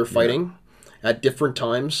groups that they're fighting at different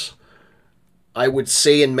times. I would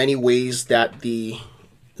say in many ways that the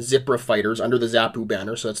Zipra fighters under the Zapu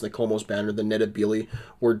banner, so that's Nkomo's banner, the Nedabili,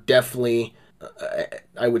 were definitely,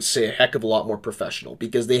 I would say, a heck of a lot more professional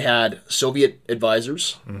because they had Soviet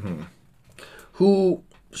advisors who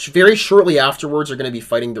very shortly afterwards are going to be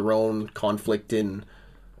fighting their own conflict in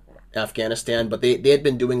Afghanistan, but they had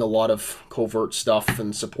been doing a lot of covert stuff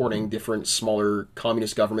and supporting different smaller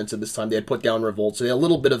communist governments at this time. They had put down revolts. So they had a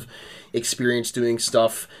little bit of experience doing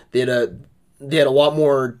stuff. They had a lot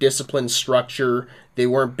more disciplined structure. They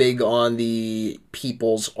weren't big on the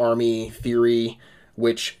People's Army theory,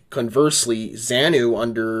 which conversely ZANU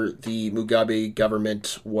under the Mugabe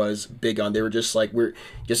government was big on. They were just like,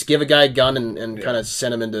 just give a guy a gun and kind of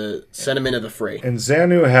send him into the fray. And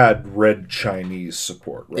ZANU had Red Chinese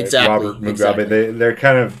support, right? Exactly. Robert Mugabe. Exactly. They're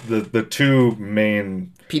kind of the two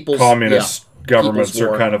main People's communist governments People's are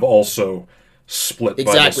War. kind of also split.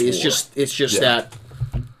 Exactly. By this It's just that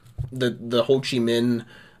the Ho Chi Minh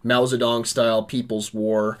Mao Zedong style People's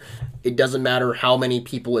War. It doesn't matter how many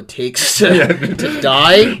people it takes to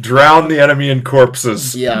die. Drown the enemy in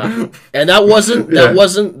corpses. Yeah, and that wasn't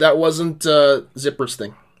Zipra's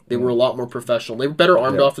thing. They were a lot more professional. They were better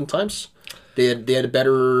armed oftentimes. They had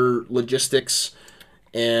better logistics,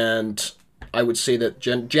 and I would say that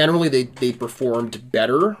generally they performed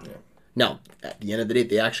better. Yeah. Now, at the end of the day,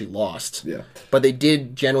 they actually lost. Yeah. But they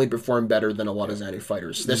did generally perform better than a lot of ZANU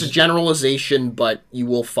fighters. That's a generalization, but you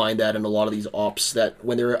will find that in a lot of these ops that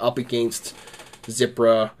when they're up against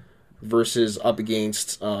Zipra versus up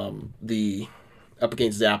against Zapu.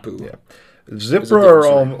 Yeah. Zipra are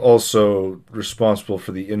also responsible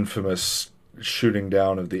for the infamous shooting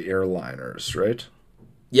down of the airliners, right?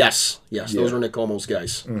 Yes. Those were Nkomo's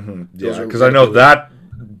guys. Mm-hmm. Yeah, because I know that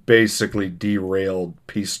basically derailed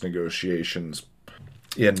peace negotiations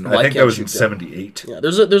in, I think that was in 78. Yeah,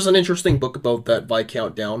 there's an interesting book about that,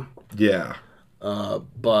 Viscount Down. Yeah.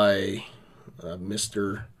 By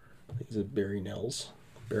Mr. Is it Barry Nels?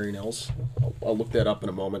 I'll look that up in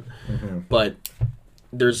a moment. Mm-hmm. But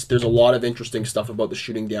there's a lot of interesting stuff about the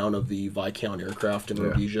shooting down of the Viscount aircraft in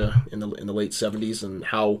Rhodesia in the late 70s and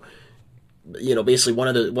how, basically one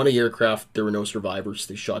of the aircraft, there were no survivors.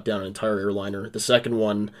 They shot down an entire airliner. The second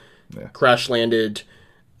one crash landed.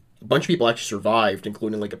 A bunch of people actually survived,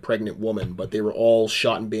 including like a pregnant woman, but they were all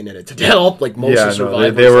shot and bayoneted to death. Like most of the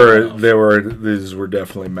survivors. These were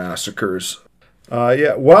definitely massacres.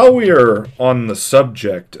 While we are on the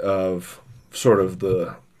subject of sort of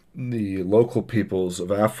the local peoples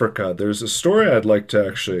of Africa, there's a story I'd like to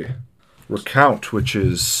actually recount, which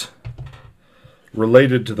is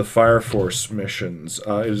related to the FireForce missions.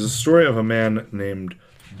 It is a story of a man named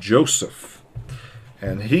Joseph.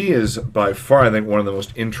 And he is by far, I think, one of the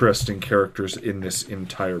most interesting characters in this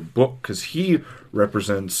entire book, because he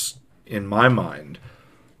represents, in my mind,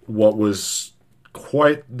 what was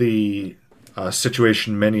quite the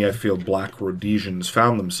situation many, I feel, black Rhodesians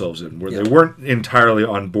found themselves in, where they weren't entirely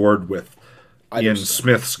on board with Ian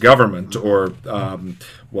Smith's government or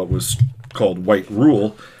what was called white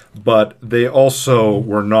rule, but they also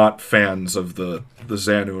were not fans of the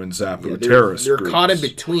ZANU and Zapu terrorist They're groups. caught in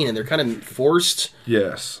between, and they're kind of forced.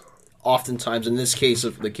 Yes. Oftentimes, in this case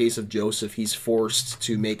of Joseph, he's forced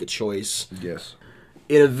to make a choice. Yes.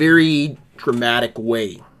 In a very dramatic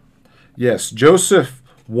way. Yes. Joseph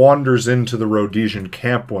wanders into the Rhodesian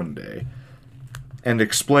camp one day, and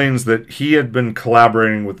explains that he had been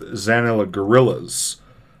collaborating with Zanila guerrillas.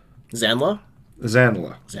 Zanla,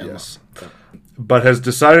 Yes. But has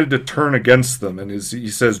decided to turn against them, and he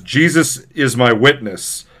says, Jesus is my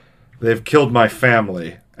witness. They've killed my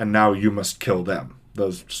family, and now you must kill them.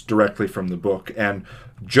 Those directly from the book. And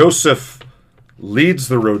Joseph leads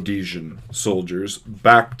the Rhodesian soldiers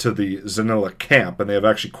back to the Zanilla camp, and they have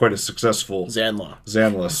actually quite a successful...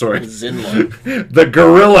 Zanla, sorry. Zinla. The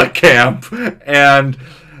guerrilla camp, and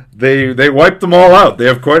they wipe them all out. They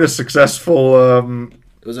have quite a successful...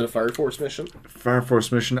 Was it a FireForce mission?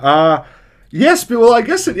 FireForce mission. Yes, but well, I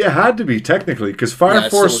guess it had to be technically, because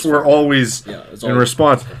FireForce were always in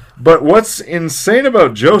response. But what's insane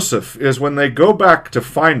about Joseph is when they go back to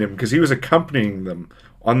find him, because he was accompanying them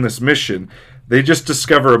on this mission, they just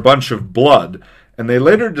discover a bunch of blood, and they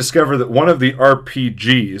later discover that one of the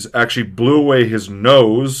RPGs actually blew away his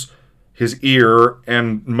nose, his ear,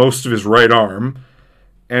 and most of his right arm,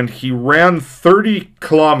 and he ran 30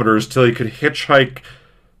 kilometers till he could hitchhike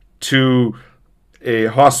to a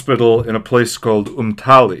hospital in a place called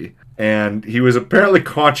Umtali, and he was apparently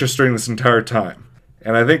conscious during this entire time.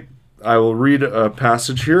 And I think I will read a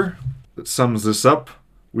passage here that sums this up.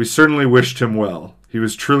 We certainly wished him well. He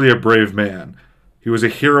was truly a brave man. He was a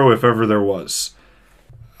hero if ever there was.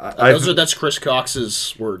 That's Chris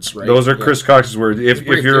Cox's words, right? Those are Chris Cox's words. If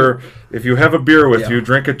you have a beer with you,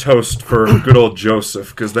 drink a toast for good old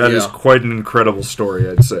Joseph, because that is quite an incredible story,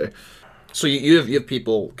 I'd say. So you have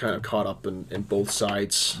people kind of caught up in both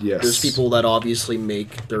sides. Yes. There's people that obviously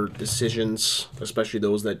make their decisions, especially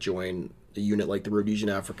those that join a unit like the Rhodesian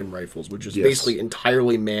African Rifles, which is basically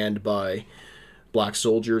entirely manned by black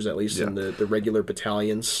soldiers, at least in the regular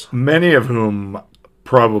battalions. Many of whom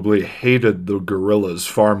probably hated the guerrillas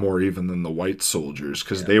far more even than the white soldiers,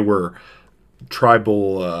 because they were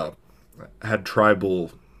tribal, had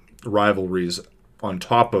tribal rivalries on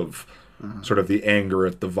top of sort of the anger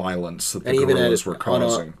at the violence that the guerrillas were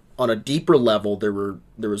causing. On a deeper level, there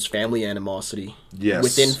was family animosity. Yes.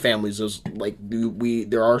 Within families,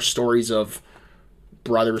 there are stories of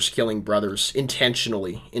brothers killing brothers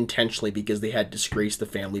intentionally because they had disgraced the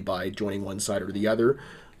family by joining one side or the other.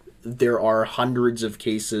 There are hundreds of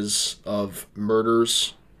cases of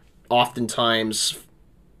murders, oftentimes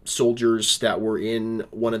soldiers that were in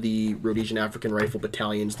one of the Rhodesian African Rifle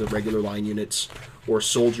battalions, the regular line units, or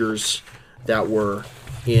soldiers that were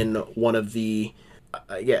in one of the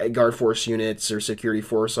guard force units or security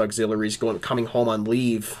force auxiliaries coming home on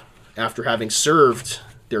leave after having served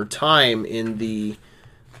their time in the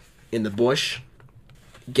bush,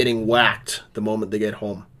 getting whacked the moment they get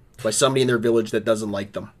home by somebody in their village that doesn't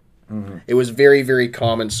like them. Mm-hmm. It was very, very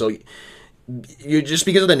common. So you just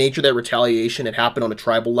because of the nature of that retaliation, it happened on a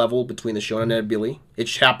tribal level between the Shona and Abili. It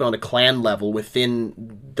happened on a clan level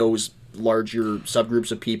within those larger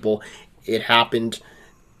subgroups of people. It happened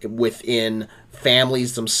within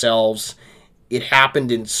families themselves. It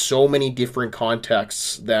happened in so many different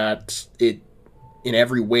contexts that it, in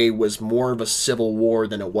every way, was more of a civil war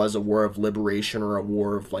than it was a war of liberation or a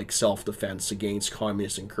war of self-defense against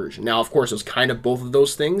communist incursion. Now, of course, it was kind of both of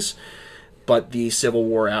those things, but the Civil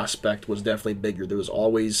War aspect was definitely bigger. There was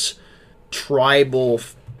always tribal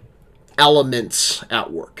elements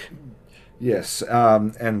at work. Yes,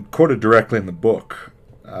 and quoted directly in the book,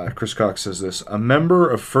 Chris Cox says this: a member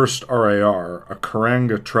of 1st RAR, a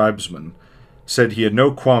Karanga tribesman, said he had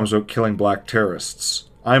no qualms about killing black terrorists.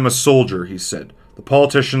 I'm a soldier, he said. The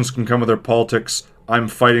politicians can come with their politics. I'm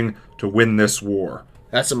fighting to win this war.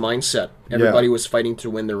 That's a mindset. Everybody was fighting to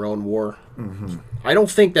win their own war. Mm-hmm. I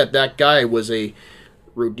don't think that guy was a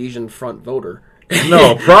Rhodesian Front voter.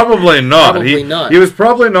 No, probably not. Probably not. He was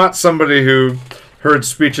probably not somebody who heard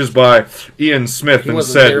speeches by Ian Smith and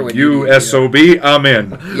said, "You SOB, I'm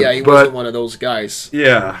in." Yeah, he wasn't one of those guys.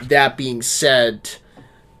 Yeah. That being said,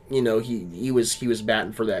 he was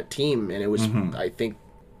batting for that team, and it was I think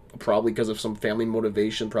probably because of some family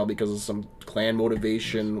motivation, probably because of some clan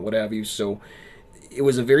motivation, what have you. So it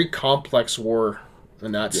was a very complex war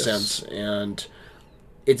in that sense, and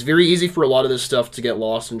it's very easy for a lot of this stuff to get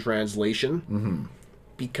lost in translation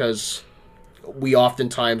because we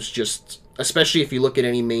oftentimes just, especially if you look at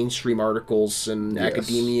any mainstream articles in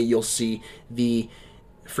academia, you'll see the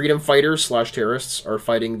freedom fighters / terrorists are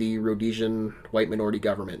fighting the Rhodesian white minority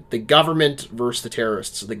government. The government versus the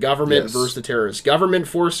terrorists. The government versus the terrorists. Government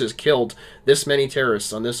forces killed this many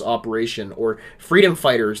terrorists on this operation, or freedom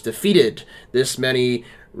fighters defeated this many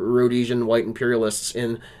Rhodesian white imperialists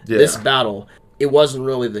in this battle. It wasn't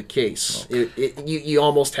really the case. You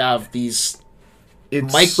almost have these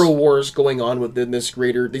micro wars going on within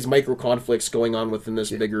these micro conflicts going on within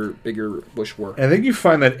this bigger bush war. I think you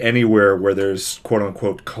find that anywhere where there's quote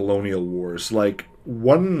unquote colonial wars. Like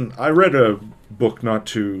I read a book not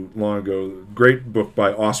too long ago, great book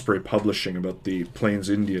by Osprey Publishing about the Plains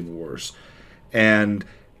Indian Wars. And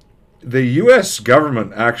the U.S.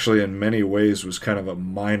 government actually in many ways was kind of a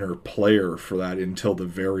minor player for that until the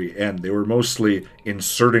very end. They were mostly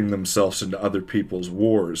inserting themselves into other people's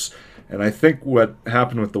wars. And I think what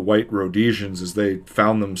happened with the White Rhodesians is they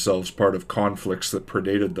found themselves part of conflicts that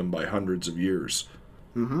predated them by hundreds of years.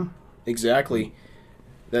 Mm-hmm. Exactly.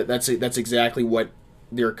 That's exactly what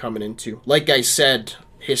they're coming into. Like I said,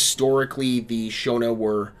 historically, the Shona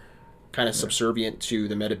were kind of subservient to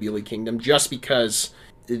the Matabele Kingdom just because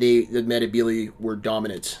the Matabele were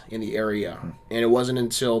dominant in the area. And it wasn't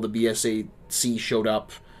until the BSAC showed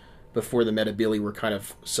up before the Matabele were kind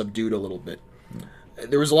of subdued a little bit.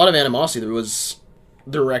 There was a lot of animosity.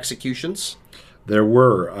 There were executions. There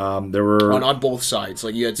were on both sides.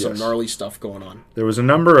 Like you had some gnarly stuff going on. There was a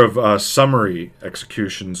number of summary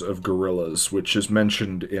executions of guerrillas, which is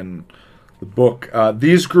mentioned in the book.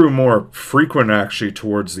 These grew more frequent actually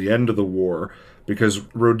towards the end of the war because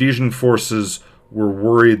Rhodesian forces were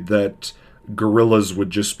worried that guerrillas would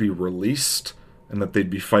just be released and that they'd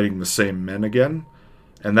be fighting the same men again,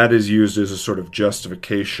 and that is used as a sort of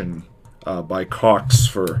justification by Cox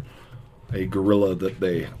for a guerrilla that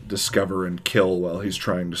they discover and kill while he's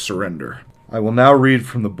trying to surrender. I will now read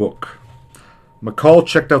from the book. McCall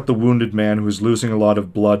checked out the wounded man who was losing a lot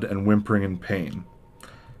of blood and whimpering in pain.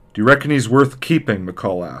 "Do you reckon he's worth keeping?"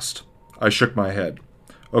 McCall asked. I shook my head.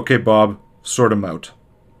 "Okay, Bob, sort him out."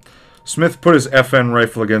 Smith put his FN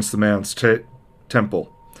rifle against the man's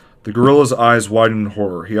temple. The guerrilla's eyes widened in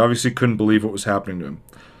horror. He obviously couldn't believe what was happening to him.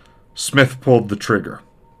 Smith pulled the trigger.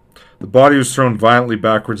 The body was thrown violently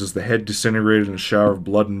backwards as the head disintegrated in a shower of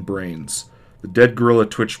blood and brains. The dead gorilla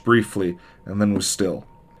twitched briefly, and then was still.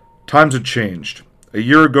 Times had changed. A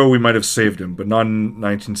year ago we might have saved him, but not in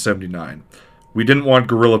 1979. We didn't want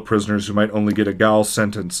guerrilla prisoners who might only get a gale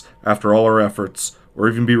sentence after all our efforts, or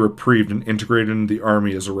even be reprieved and integrated into the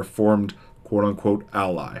army as a reformed, quote-unquote,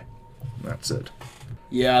 ally. That's it.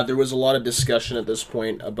 Yeah, there was a lot of discussion at this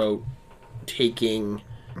point about taking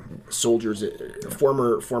soldiers,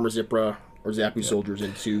 former ZIPRA or ZAPU soldiers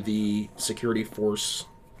into the security force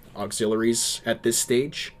auxiliaries at this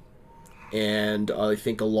stage. And I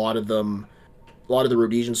think a lot of the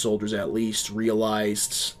Rhodesian soldiers at least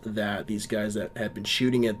realized that these guys that had been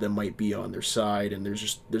shooting at them might be on their side, and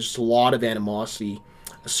there's just a lot of animosity.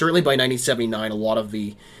 Certainly by 1979, a lot of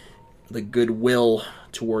the goodwill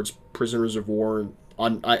towards prisoners of war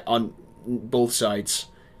on both sides,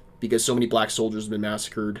 because so many black soldiers have been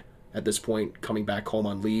massacred at this point, coming back home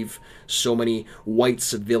on leave. So many white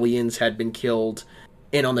civilians had been killed,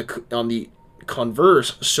 and on the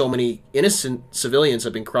converse, so many innocent civilians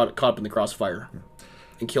have been caught up in the crossfire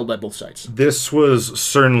and killed by both sides. This was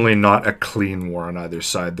certainly not a clean war on either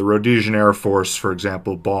side. The Rhodesian Air Force, for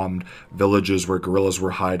example, bombed villages where guerrillas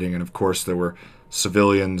were hiding, and of course there were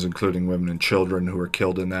civilians, including women and children, who were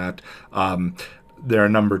killed in that. There are a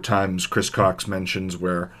number of times Chris Cox mentions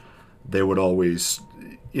where they would always,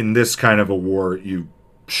 in this kind of a war, you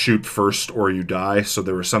shoot first or you die. So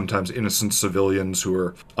there were sometimes innocent civilians who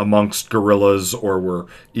were amongst guerrillas or were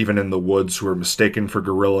even in the woods who were mistaken for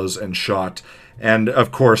guerrillas and shot. And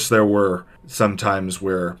of course there were some times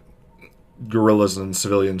where guerrillas and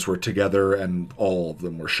civilians were together and all of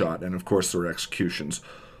them were shot. And of course there were executions.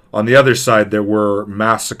 On the other side, there were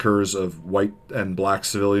massacres of white and black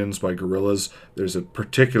civilians by guerrillas. There's a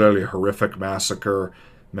particularly horrific massacre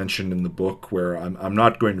mentioned in the book where I'm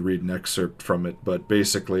not going to read an excerpt from it, but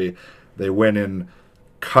basically they went in,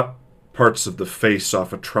 cut parts of the face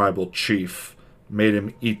off a tribal chief, made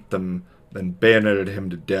him eat them, then bayoneted him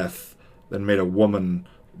to death, then made a woman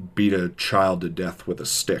beat a child to death with a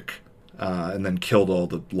stick, and then killed all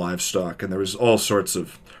the livestock. And there was all sorts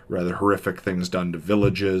of rather horrific things done to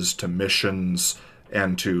villages, to missions,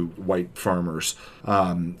 and to white farmers.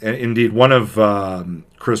 And indeed, one of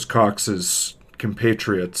Chris Cox's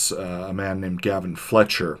compatriots, a man named Gavin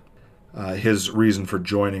Fletcher, his reason for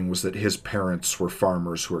joining was that his parents were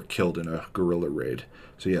farmers who were killed in a guerrilla raid.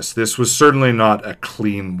 So yes, this was certainly not a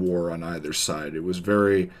clean war on either side. It was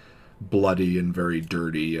very bloody and very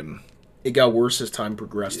dirty, and it got worse as time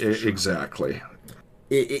progressed. Sure. Exactly.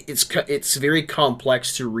 It's very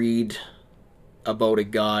complex to read about a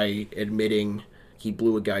guy admitting he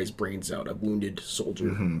blew a guy's brains out, a wounded soldier.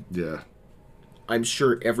 Mm-hmm. Yeah. I'm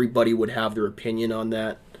sure everybody would have their opinion on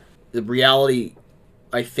that. The reality,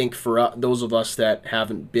 I think, for those of us that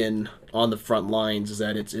haven't been on the front lines is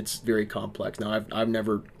that it's very complex. Now, I've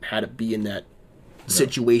never had to be in that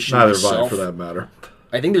situation Neither myself. have I, for that matter.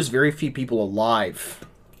 I think there's very few people alive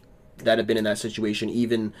that have been in that situation,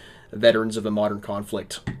 even veterans of a modern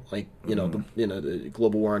conflict, like the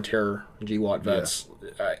global war on terror, GWOT vets.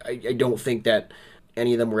 Yeah. I don't think that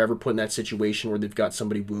any of them were ever put in that situation where they've got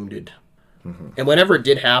somebody wounded. Mm-hmm. And whenever it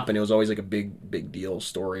did happen, it was always like a big deal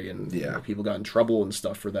story, and people got in trouble and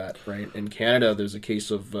stuff for that, right? In Canada, there's a case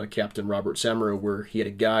of Captain Robert Semrau where he had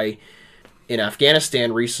a guy in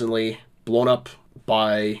Afghanistan recently blown up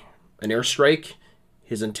by an airstrike.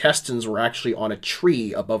 His intestines were actually on a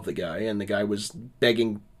tree above the guy, and the guy was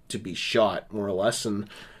begging to be shot, more or less. And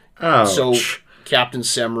so Captain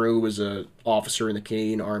Semrau was an officer in the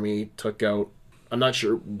Canadian Army, took out, I'm not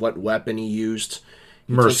sure what weapon he used.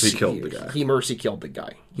 He killed the guy. He mercy killed the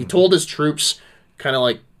guy. He told his troops kind of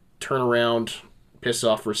like turn around, piss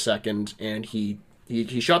off for a second, and he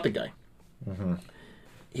shot the guy. Mm-hmm.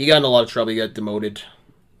 He got in a lot of trouble. He got demoted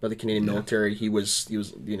by the Canadian military. He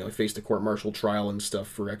faced a court-martial trial and stuff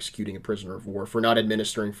for executing a prisoner of war for not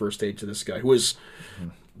administering first aid to this guy, who was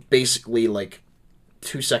basically like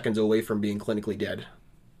 2 seconds away from being clinically dead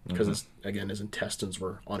because his intestines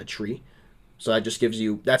were on a tree. So that just gives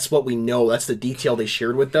you, that's what we know. That's the detail they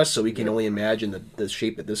shared with us, so we can only imagine the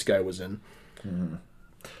shape that this guy was in. Mm-hmm.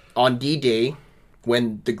 On D-Day,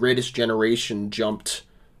 when the greatest generation jumped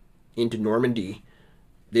into Normandy,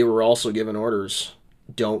 they were also given orders,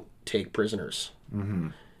 don't take prisoners. Mm-hmm.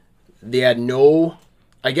 They had no,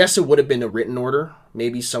 I guess it would have been a written order,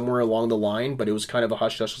 maybe somewhere along the line, but it was kind of a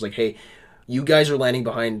hush-hush. It was like, hey, you guys are landing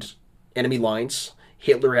behind enemy lines.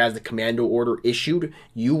 Hitler has the commando order issued.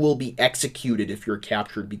 You will be executed if you're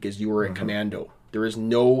captured because you are a commando. There is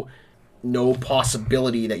no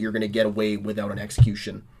possibility that you're going to get away without an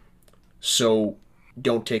execution. So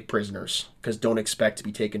don't take prisoners, because don't expect to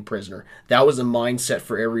be taken prisoner. That was a mindset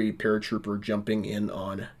for every paratrooper jumping in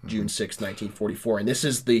on June 6, 1944. And this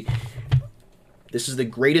is the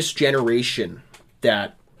greatest generation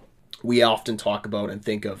that we often talk about and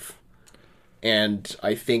think of. And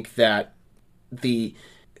I think that the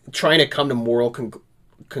trying to come to moral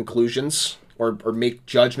conclusions or make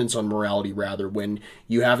judgments on morality rather when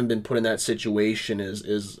you haven't been put in that situation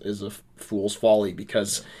is a fool's folly,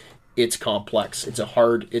 because it's complex. It's a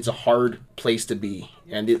hard place to be,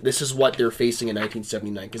 and this is what they're facing in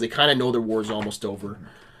 1979, because they kind of know their war's almost over,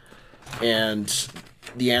 and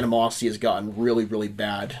the animosity has gotten really, really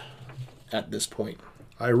bad at this point.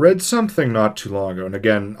 I read something not too long ago, and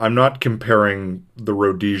again, I'm not comparing the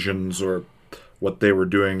Rhodesians or what they were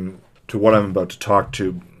doing to what I'm about to talk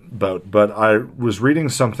to about, but I was reading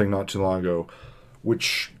something not too long ago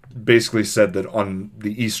which basically said that on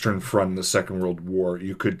the Eastern Front in the Second World War,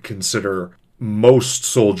 you could consider most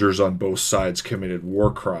soldiers on both sides committed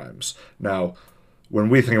war crimes. Now, when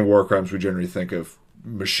we think of war crimes, we generally think of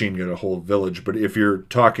machine gun a whole village, but if you're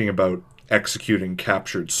talking about executing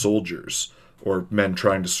captured soldiers or men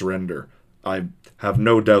trying to surrender, I have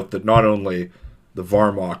no doubt that not only the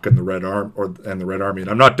Wehrmacht and the Red Army,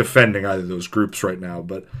 and I'm not defending either of those groups right now,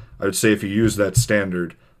 but I would say if you use that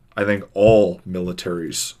standard, I think all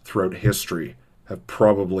militaries throughout history have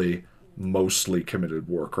probably mostly committed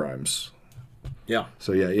war crimes. Yeah.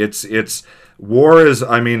 So yeah, it's war is,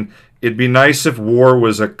 I mean, it'd be nice if war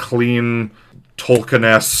was a clean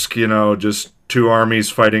Tolkien-esque, just two armies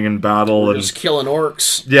fighting in battle and just killing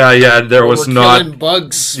orcs. Yeah, there was not killing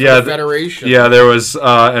bugs for the Federation. Yeah, there was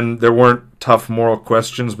and there weren't tough moral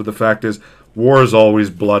questions, but the fact is war is always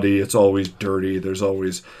bloody, it's always dirty, there's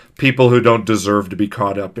always people who don't deserve to be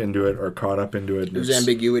caught up into it or caught up into it. There's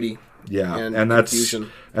ambiguity. Yeah, and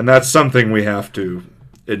confusion. that's something we have to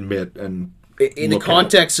admit. And in the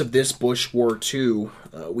context of this Bush War too,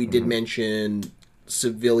 we did mention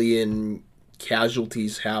civilian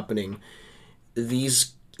casualties happening.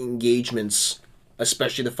 These engagements,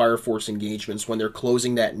 especially the FireForce engagements, when they're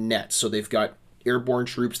closing that net, so they've got airborne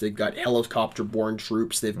troops, they've got helicopter-borne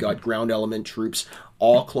troops, they've got ground element troops,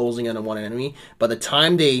 all closing in on one enemy. By the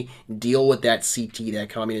time they deal with that CT, that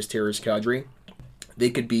communist terrorist cadre, they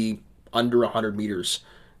could be under 100 meters.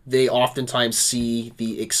 They oftentimes see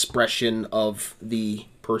the expression of the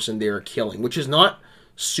person they're killing, which is not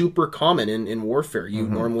super common in warfare. You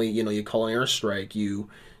normally, you call an airstrike, you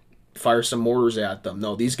fire some mortars at them.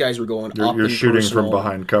 No, these guys were going up. You're shooting from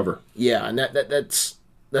behind cover. Yeah, and that's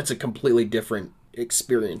a completely different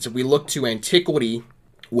experience. If we look to antiquity,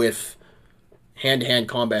 with hand-to-hand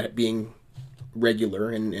combat being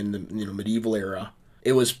regular in the medieval era,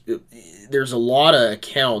 there's a lot of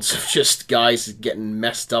accounts of just guys getting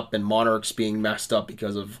messed up and monarchs being messed up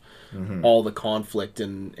because of all the conflict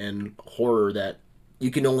and horror that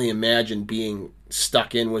you can only imagine being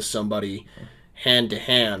stuck in with somebody hand to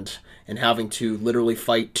hand and having to literally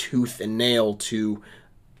fight tooth and nail to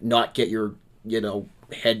not get your,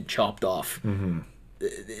 head chopped off. Mm-hmm.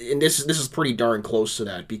 And this is pretty darn close to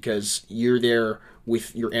that, because you're there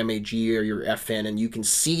with your MAG or your FN, and you can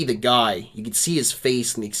see the guy. You can see his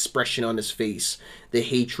face and the expression on his face, the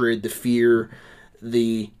hatred, the fear,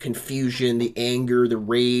 the confusion, the anger, the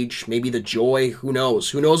rage, maybe the joy. Who knows?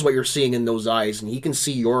 Who knows what you're seeing in those eyes? And he can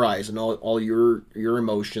see your eyes and all your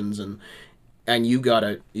emotions, and you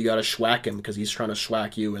gotta schwack him because he's trying to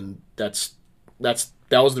schwack you, and that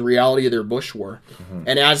was the reality of their bush war. Mm-hmm.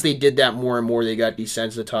 And as they did that more and more, they got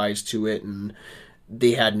desensitized to it, and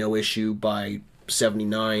they had no issue by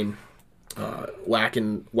 79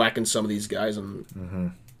 whacking some of these guys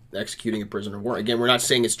and executing a prisoner of war. Again, we're not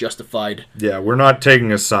saying it's justified. Yeah, we're not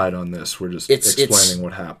taking a side on this. We're just explaining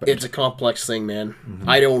what happened. It's a complex thing, man. Mm-hmm.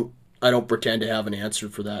 I don't pretend to have an answer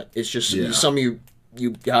for that. It's just some of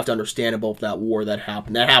you have to understand about that war that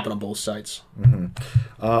happened. That happened on both sides.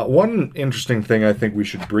 Mm-hmm. One interesting thing I think we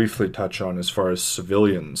should briefly touch on as far as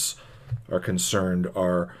civilians are concerned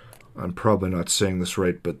are, I'm probably not saying this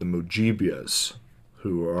right, but the Mujibas,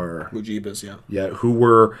 who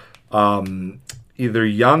were either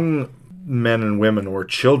young men and women or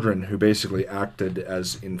children who basically acted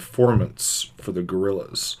as informants for the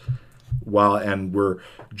guerrillas, and were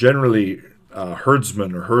generally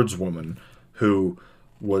herdsmen or herdswomen who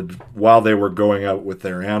would, while they were going out with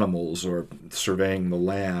their animals or surveying the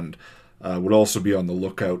land, would also be on the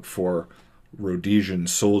lookout for Rhodesian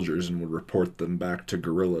soldiers and would report them back to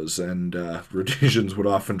guerrillas. And Rhodesians would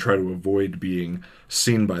often try to avoid being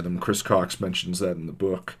seen by them. Chris Cox mentions that in the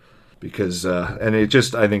book, because and it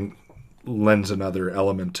just, I think, lends another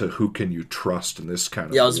element to who can you trust in this kind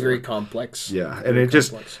of war. It was very complex. Yeah, and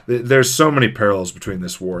there's so many parallels between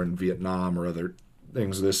this war and Vietnam or other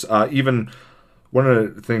things. Even one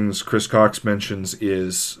of the things Chris Cox mentions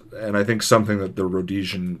is, and I think something that the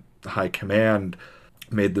Rhodesian High Command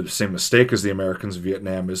made the same mistake as the Americans in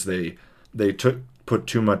Vietnam, is they put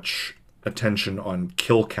too much attention on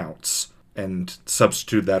kill counts and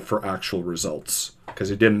substitute that for actual results,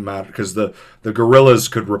 because it didn't matter, because the guerrillas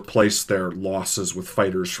could replace their losses with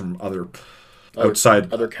fighters from other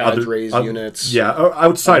cadres units. Yeah,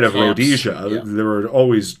 outside of Rhodesia. Yeah. There were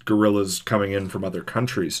always guerrillas coming in from other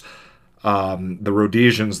countries. The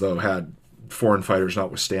Rhodesians, though, had foreign fighters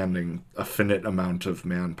notwithstanding a finite amount of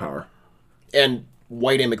manpower. And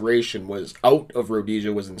white immigration was out of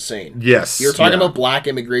Rhodesia was insane. Yes. You're talking about black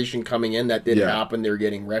immigration coming in. That didn't happen. They're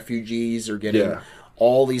getting refugees or getting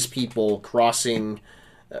all these people crossing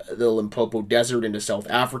the Limpopo Desert into South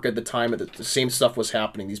Africa at the time. The same stuff was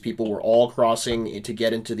happening. These people were all crossing to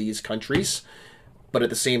get into these countries. But at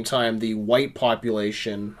the same time, the white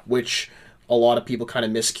population, which a lot of people kind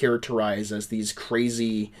of mischaracterize as these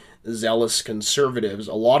crazy, zealous conservatives,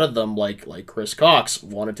 a lot of them, like Chris Cox,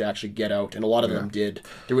 wanted to actually get out, and a lot of them did.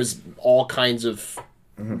 There was all kinds of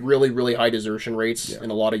really, really high desertion rates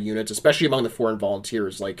in a lot of units, especially among the foreign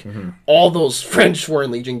volunteers. Like all those French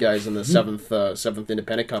Foreign Legion guys in the 7th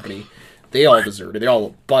Independent Company, they all deserted. They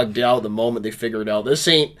all bugged out the moment they figured out this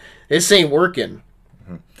ain't working.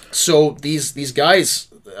 So these guys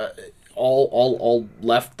all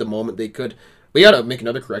left the moment they could. We got to make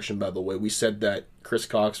another correction, by the way. We said that Chris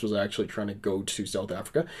Cox was actually trying to go to South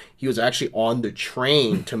Africa. He was actually on the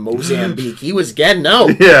train to Mozambique. He was getting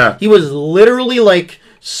out. Yeah. He was literally like,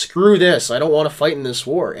 screw this. I don't want to fight in this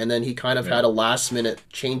war. And then he kind of had a last-minute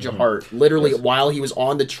change of heart, literally while he was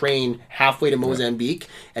on the train halfway to Mozambique,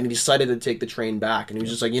 and he decided to take the train back. And he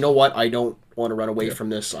was just like, you know what? I don't want to run away from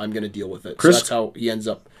this. I'm going to deal with it. So that's how he ends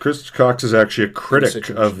up. Chris Cox is actually a critic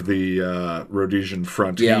of the Rhodesian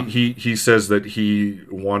Front. Yeah. He says that he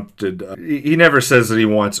wanted... he never says that he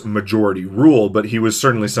wants majority rule, but he was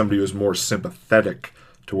certainly somebody who was more sympathetic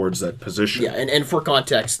towards that position. Yeah, and for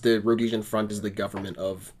context, the Rhodesian Front is the government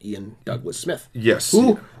of Ian Douglas Smith. Yes.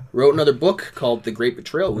 Who wrote another book called The Great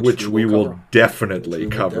Betrayal, which we will definitely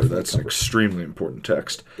cover. That's an extremely important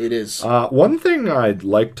text. It is. One thing I'd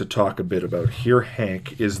like to talk a bit about here,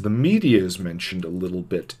 Hank, is the media is mentioned a little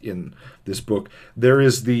bit in this book. There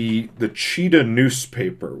is the Cheetah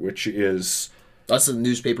newspaper, which is... That's the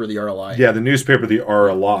newspaper of the RLI. Yeah, the newspaper of the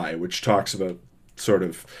RLI, which talks about sort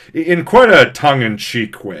of, in quite a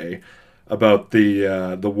tongue-in-cheek way, about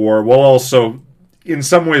the war, while also, in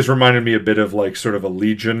some ways, reminded me a bit of like sort of a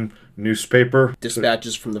Legion newspaper.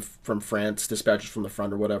 Dispatches from France, dispatches from the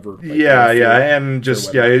front or whatever. Like and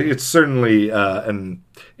just, it's certainly an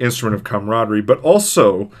instrument of camaraderie, but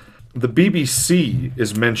also the BBC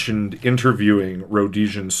is mentioned interviewing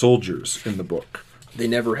Rhodesian soldiers in the book. They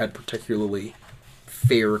never had particularly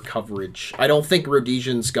fair coverage. I don't think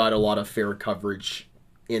Rhodesians got a lot of fair coverage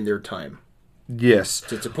in their time. Yes.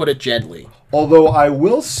 To put it gently. Although I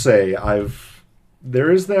will say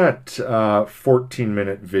there is that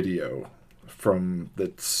 14-minute video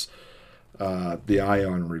that's the Eye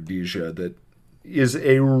on Rhodesia that is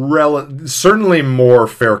certainly more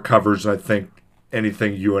fair coverage than I think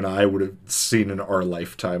anything you and I would have seen in our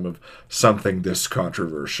lifetime of something this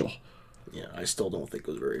controversial. Yeah, I still don't think it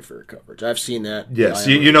was very fair coverage. I've seen that. Yes,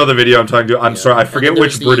 you know the video I'm talking to. I'm sorry, I forget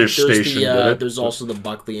which British station did it. There's also the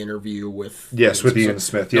Buckley interview with... Yes, with Ian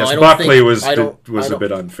Smith. Yes, no, Buckley was a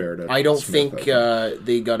bit unfair. I don't think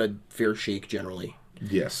they got a fair shake generally.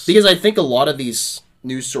 Yes. Because I think a lot of these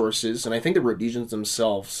news sources, and I think the Rhodesians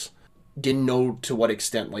themselves, didn't know to what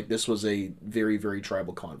extent like this was a very, very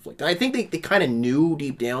tribal conflict. And I think they kind of knew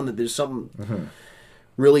deep down that there's something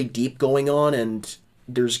really deep going on, and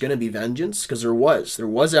there's going to be vengeance, because there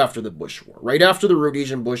was after the Bush War. Right after the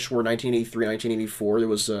Rhodesian Bush War, 1983, 1984, there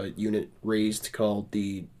was a unit raised called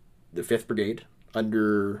the 5th Brigade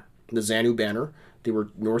under the ZANU banner. They were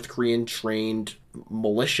North Korean trained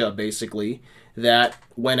militia, basically, that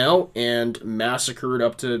went out and massacred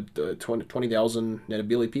up to 20,000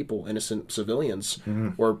 Nedabili people, innocent civilians,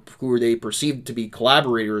 or who they perceived to be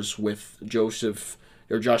collaborators with Joshua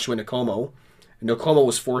Nkomo. Nkomo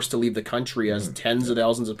was forced to leave the country as tens of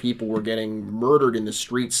thousands of people were getting murdered in the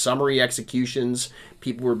streets, summary executions,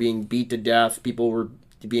 people were being beat to death, people were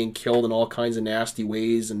being killed in all kinds of nasty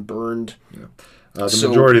ways and burned. Yeah. The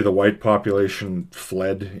majority of the white population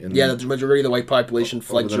fled. The majority of the white population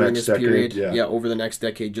fled during this period. Yeah, over the next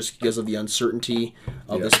decade, just because of the uncertainty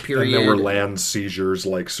of this period. And there were land seizures,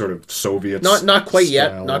 like sort of Soviet. Not quite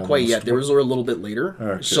yet. Not quite yet. There was a little bit later.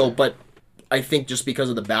 Okay. So, but I think just because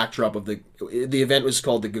of the backdrop of the event was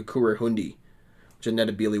called the Gakura Hundi, which is a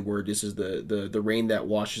Nedabili word. This is the rain that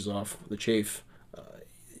washes off the chafe.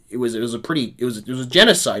 It was a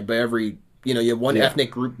genocide by every. You have one ethnic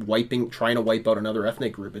group trying to wipe out another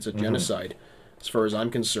ethnic group. It's a genocide, as far as I'm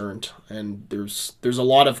concerned. And there's a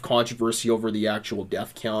lot of controversy over the actual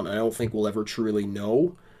death count. I don't think we'll ever truly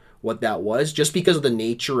know what that was, just because of the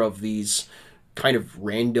nature of these kind of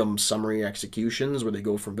random summary executions where they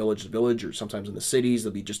go from village to village, or sometimes in the cities.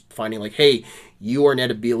 They'll be just finding like, hey, you are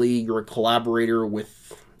Nedabili, you're a collaborator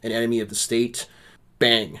with an enemy of the state.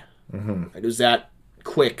 Bang. It was that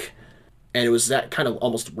quick, and it was that kind of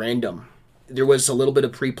almost random. There was a little bit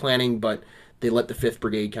of pre-planning, but they let the 5th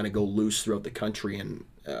Brigade kind of go loose throughout the country, and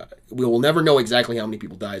we will never know exactly how many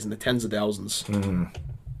people died, in the tens of thousands.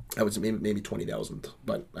 I would say maybe 20,000,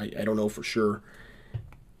 but I don't know for sure.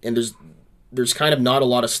 And there's kind of not a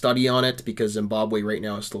lot of study on it, because Zimbabwe right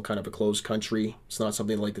now is still kind of a closed country. It's not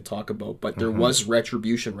something I like to talk about, but there was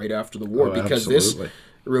retribution right after the war, because absolutely. This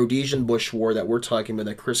Rhodesian Bush War that we're talking about,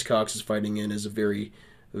 that Chris Cox is fighting in, is a very,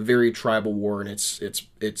 very tribal war, and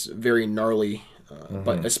it's very gnarly,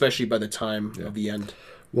 but especially by the time of the end.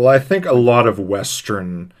 Well, I think a lot of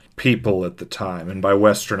Western people at the time, and by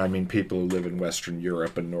Western I mean people who live in Western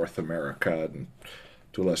Europe and North America, and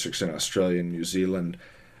to a lesser extent Australia and New Zealand,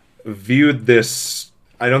 viewed this.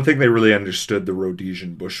 I don't think they really understood the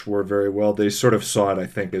Rhodesian Bush War very well. They sort of saw it, I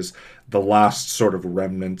think, as the last sort of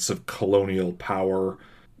remnants of colonial power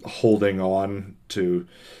holding on to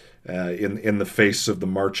in the face of the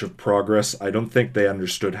march of progress. I don't think they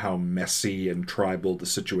understood how messy and tribal the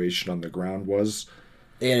situation on the ground was.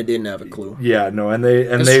 And it didn't have a clue. Yeah, no,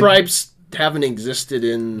 tribes haven't existed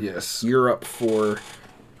in Europe for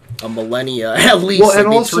a millennia at least. Well,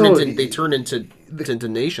 and they turn into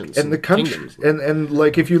nations and the country, kingdoms. and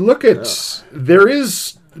like if you look at, there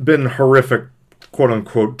is been horrific, quote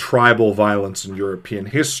unquote, tribal violence in European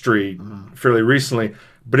history fairly recently.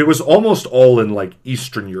 But it was almost all in like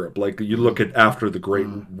Eastern Europe. Like you look at after the Great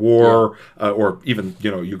War, or even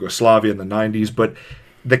Yugoslavia in the 90s. But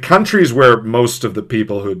the countries where most of the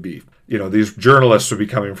people who'd be, these journalists would be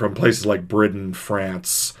coming from, places like Britain,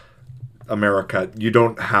 France, America. You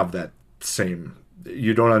don't have that same.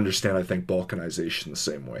 You don't understand, I think, balkanization the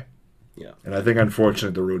same way. Yeah. And I think,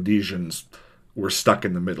 unfortunately, the Rhodesians were stuck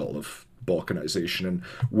in the middle of balkanization, and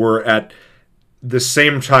were at the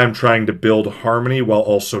same time trying to build harmony while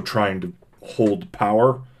also trying to hold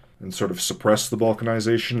power and sort of suppress the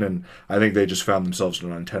balkanization. And I think they just found themselves in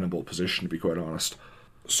an untenable position, to be quite honest.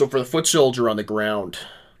 So for the foot soldier on the ground,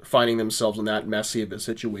 finding themselves in that messy of a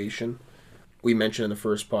situation, we mentioned in the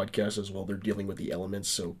first podcast as well, they're dealing with the elements,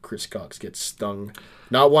 so Chris Cox gets stung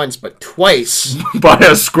not once, but twice. By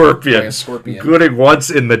a scorpion. Including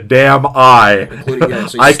once in the damn eye.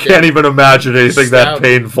 I can't even imagine anything that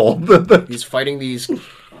painful. He's fighting these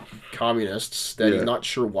communists that he's not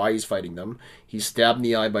sure why he's fighting them. He's stabbed in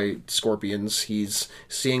the eye by scorpions. He's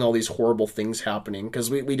seeing all these horrible things happening because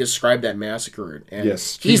we described that massacre. And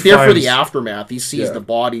he's there for the aftermath. He sees the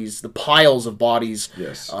bodies, the piles of bodies.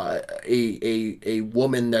 Yes. A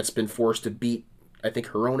woman that's been forced to beat, I think,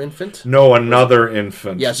 her own infant. No, another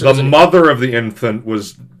infant. Yeah, so the mother of the infant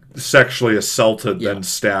was sexually assaulted, then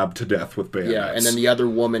stabbed to death with bayonets. Yeah, and then the other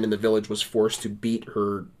woman in the village was forced to beat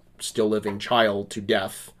her still living child to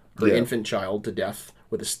death, her infant child to death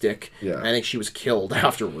with a stick. Yeah. And I think she was killed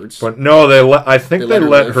afterwards. But no, I think they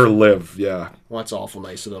let her live. Yeah. Well, that's awful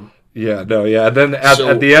nice of them. Yeah, no, yeah. And then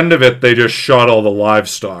at the end of it, they just shot all the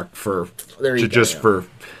livestock for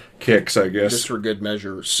kicks, I guess. Just for good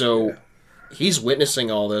measure. So he's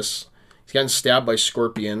witnessing all this. He's getting stabbed by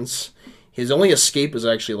scorpions. His only escape is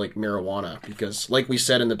actually like marijuana because, like we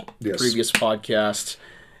said in the previous podcast,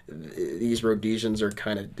 these Rhodesians are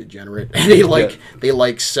kind of degenerate. They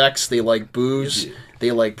like sex, they like booze,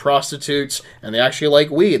 they like prostitutes, and they actually like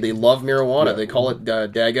weed. They love marijuana. They call it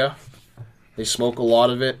daga. They smoke a lot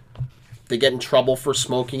of it. They get in trouble for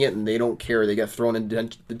smoking it, and they don't care. They get thrown in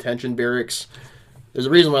detention barracks. There's a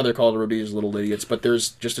reason why they're called Rhodesian little idiots, but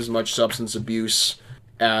there's just as much substance abuse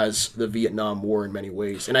as the Vietnam War in many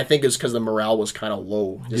ways. And I think it's because the morale was kind of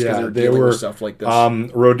low. Just because they're dealing with stuff like this.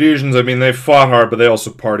 Rhodesians, I mean, they fought hard, but they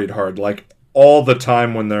also partied hard. Like, all the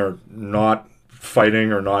time when they're not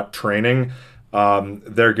fighting or not training,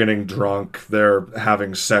 they're getting drunk. They're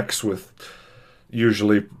having sex with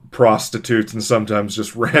usually prostitutes and sometimes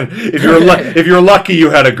just if you're lucky,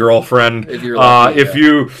 you had a girlfriend. If you're lucky,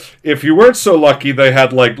 if you weren't so lucky, they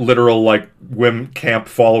had like literal like camp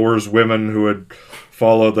followers, women who would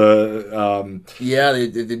follow the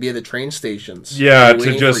they'd be at the train stations. Yeah,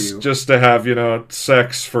 to just to have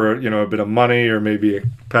sex for a bit of money or maybe a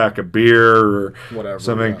pack of beer or whatever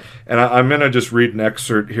something. Yeah. And I'm gonna just read an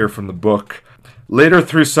excerpt here from the book. Later,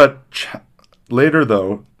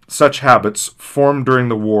 though, such habits formed during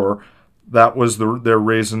the war, that was their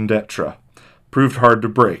raison d'etre, proved hard to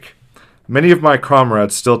break. Many of my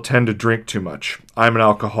comrades still tend to drink too much. I'm an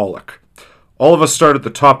alcoholic. All of us start at the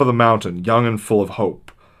top of the mountain, young and full of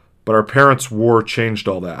hope. But our parents' war changed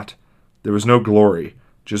all that. There was no glory,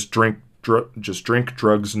 just drink,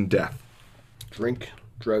 drugs, and death. Drink,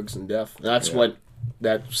 drugs, and death. That's what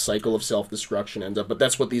that cycle of self-destruction ends up. But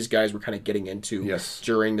that's what these guys were kind of getting into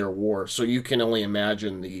during their war. So you can only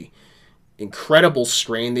imagine the incredible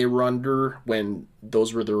strain they were under when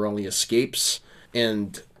those were their only escapes.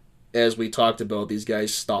 And as we talked about, these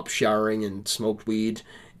guys stopped showering and smoked weed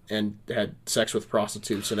and had sex with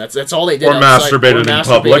prostitutes, and that's all they did. Or masturbated in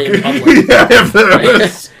public.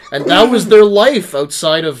 Right? And that was their life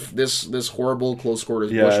outside of this horrible close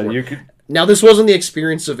quarters bush war. Now, this wasn't the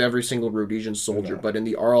experience of every single Rhodesian soldier, but in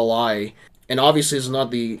the RLI, and obviously it's not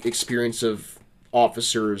the experience of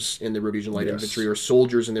officers in the Rhodesian Light Infantry or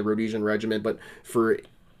soldiers in the Rhodesian Regiment, but for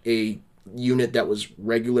a unit that was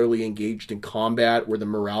regularly engaged in combat where the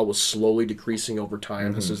morale was slowly decreasing over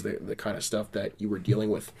time. This is the kind of stuff that you were dealing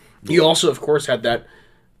with. You also, of course, had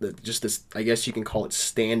this, I guess you can call it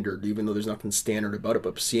standard, even though there's nothing standard about it,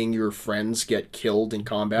 but seeing your friends get killed in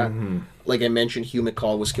combat. Like I mentioned, Hugh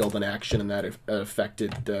McCall was killed in action, and that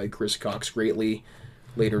affected Chris Cox greatly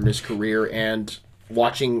later in his career, and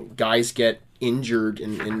watching guys get injured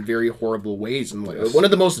in very horrible ways. And one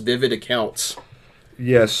of the most vivid accounts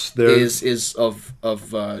is of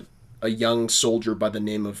a young soldier by the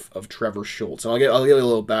name of Trevor Schultz. And I'll give you a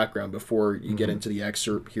little background before you get into the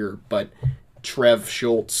excerpt here. But Trev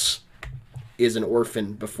Schultz is an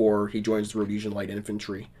orphan before he joins the Rhodesian Light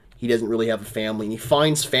Infantry. He doesn't really have a family, and he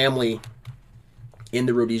finds family in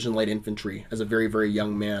the Rhodesian Light Infantry as a very, very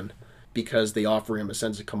young man because they offer him a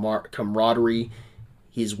sense of camaraderie.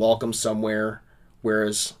 He's welcome somewhere,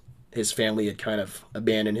 whereas his family had kind of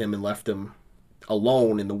abandoned him and left him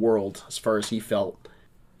alone in the world as far as he felt.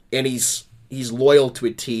 And he's loyal to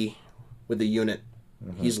a T with the unit.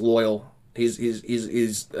 He's loyal. He's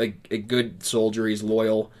a good soldier. He's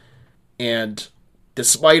loyal. And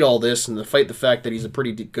despite all this, and despite the fact that he's a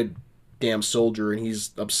pretty good damn soldier and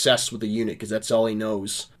he's obsessed with the unit because that's all he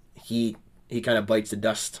knows, he kind of bites the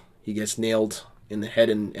dust. He gets nailed in the head,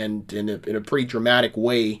 and in a pretty dramatic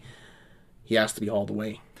way, he has to be hauled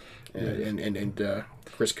away. And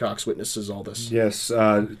Chris Cox witnesses all this. Yes,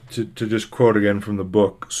 to just quote again from the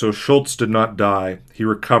book. So Schultz did not die. He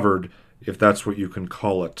recovered, if that's what you can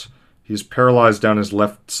call it. He's paralyzed down his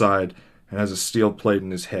left side and has a steel plate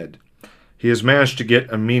in his head. He has managed to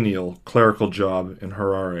get a menial clerical job in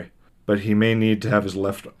Harare, but he may need to have his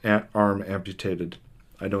left arm amputated.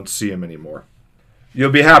 I don't see him anymore.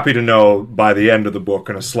 You'll be happy to know by the end of the book,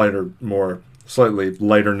 in a slightly more slightly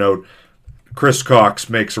lighter note, Chris Cox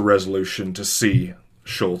makes a resolution to see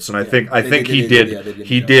Schultz, and I think he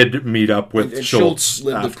did meet up with and Schultz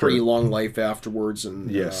lived after. a pretty long life afterwards, and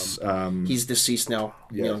Yes, he's deceased now.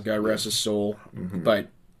 Yes, God rest his soul. But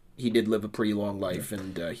he did live a pretty long life,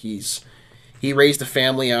 and he raised a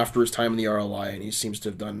family after his time in the RLI, and he seems to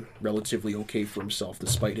have done relatively okay for himself,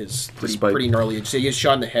 despite his pretty gnarly. He was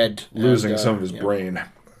shot in the head, losing some of his brain.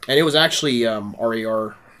 And it was actually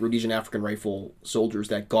RAR, Rhodesian African Rifle soldiers,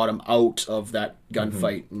 that got him out of that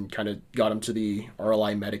gunfight and kind of got him to the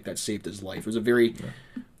RLI medic that saved his life. It was a very...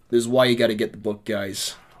 This is why you got to get the book,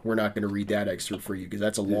 guys. We're not going to read that excerpt for you because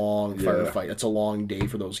that's a long firefight. That's a long day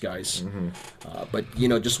for those guys. But,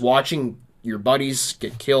 just watching your buddies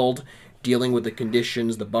get killed, dealing with the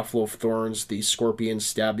conditions, the buffalo thorns, the scorpions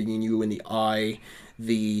stabbing you in the eye,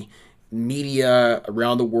 the media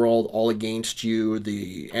around the world all against you,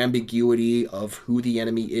 the ambiguity of who the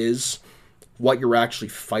enemy is, what you're actually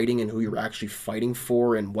fighting and who you're actually fighting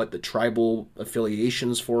for, and what the tribal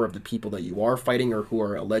affiliations for of the people that you are fighting or who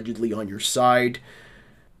are allegedly on your side.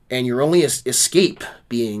 And your only escape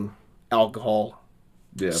being alcohol,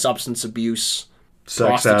 substance abuse,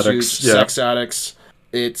 prostitutes, sex addicts.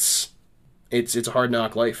 It's a hard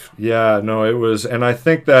knock life. Yeah, no, it was, and I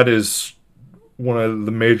think that is one of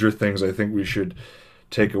the major things I think we should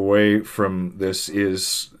take away from this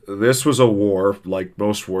is this was a war, like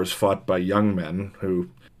most wars, fought by young men who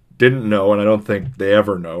didn't know, and I don't think they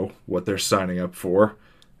ever know, what they're signing up for.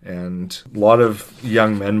 And a lot of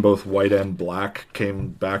young men, both white and black, came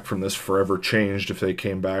back from this forever changed if they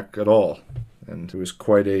came back at all. And it was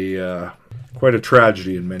quite a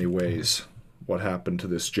tragedy in many ways, what happened to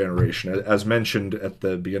this generation. As mentioned at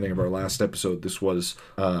the beginning of our last episode,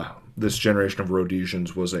 this generation of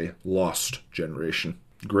Rhodesians was a lost generation,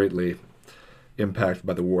 greatly impacted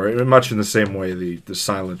by the war. And much in the same way the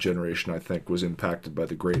silent generation, I think, was impacted by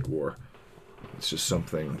the Great War. It's just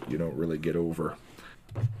something you don't really get over.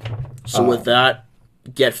 So with that,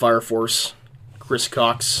 get FireForce, Chris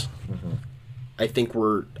Cox. I think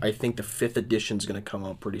the 5th edition is going to come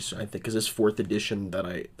out pretty soon. I think because this 4th edition that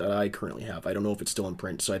I currently have, I don't know if it's still in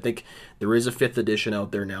print. So I think there is a 5th edition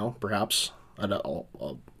out there now, perhaps. I'll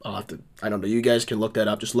have to. I don't know. You guys can look that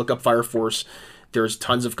up. Just look up FireForce. There's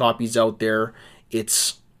tons of copies out there.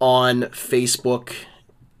 It's on Facebook.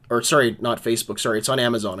 Or sorry, not Facebook. Sorry, it's on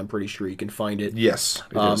Amazon. I'm pretty sure you can find it. Yes,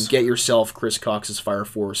 it is. Get yourself Chris Cox's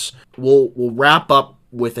FireForce. We'll wrap up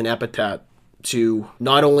with an epitaph to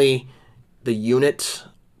not only the unit,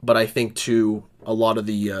 but I think to a lot of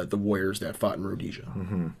the warriors that fought in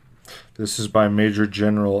Rhodesia. This is by Major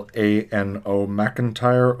General A.N.O.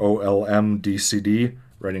 McIntyre, OLM DCD,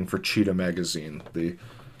 writing for Cheetah Magazine, the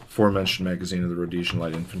aforementioned magazine of the Rhodesian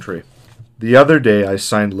Light Infantry. The other day I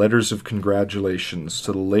signed letters of congratulations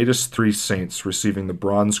to the latest 3 saints receiving the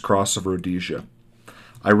Bronze Cross of Rhodesia.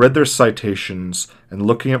 I read their citations, and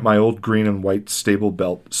looking at my old green and white stable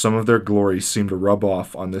belt, some of their glory seemed to rub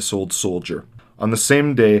off on this old soldier. On the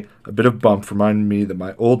same day, a bit of bump reminded me that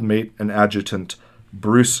my old mate and adjutant,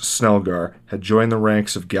 Bruce Snellgar, had joined the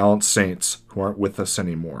ranks of gallant saints who aren't with us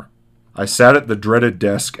anymore. I sat at the dreaded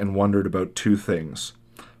desk and wondered about 2 things.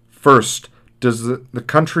 First, does the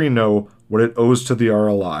country know what it owes to the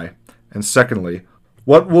RLI? And secondly,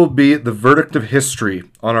 what will be the verdict of history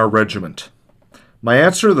on our regiment? My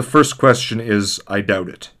answer to the first question is, I doubt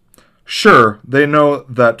it. Sure, they know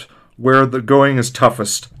that where the going is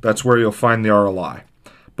toughest, that's where you'll find the RLI.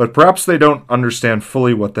 But perhaps they don't understand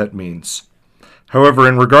fully what that means. However,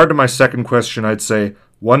 in regard to my second question, I'd say,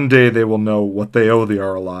 one day they will know what they owe the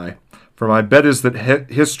RLI. For my bet is that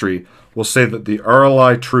history will say that the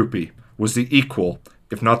RLI troopy was the equal,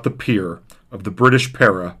 if not the peer, of the British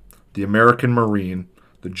para, the American Marine,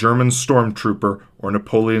 the German Stormtrooper, or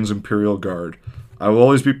Napoleon's Imperial Guard. I will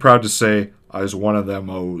always be proud to say I was one of them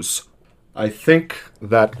O's. I think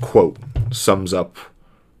that quote sums up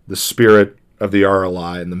the spirit of the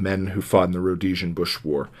RLI and the men who fought in the Rhodesian Bush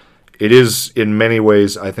War. It is, in many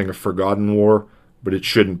ways, I think, a forgotten war, but it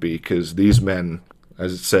shouldn't be, because these men,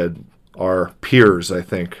 as it said, are peers, I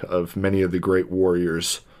think, of many of the great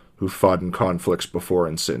warriors who fought in conflicts before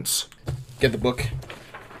and since. Get the book.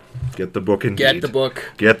 Get the book, indeed. Get the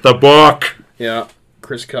book. Get the book! Yeah.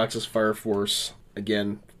 Chris Cox's FireForce.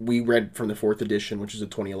 Again, we read from the 4th edition, which is a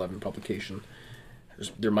 2011 publication.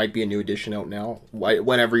 There might be a new edition out now.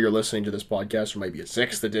 Whenever you're listening to this podcast, there might be a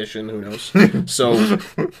 6th edition. Who knows? So,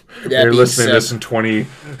 they're listening to this in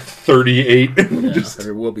 2038.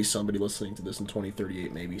 There will be somebody listening to this in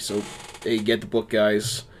 2038, maybe. So, hey, get the book,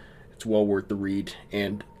 guys. It's well worth the read.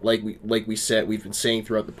 And like we said, we've been saying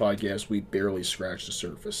throughout the podcast, we barely scratched the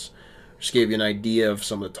surface. Just gave you an idea of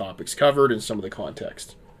some of the topics covered and some of the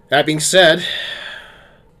context. That being said,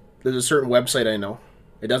 there's a certain website I know.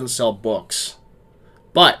 It doesn't sell books,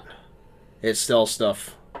 but it sells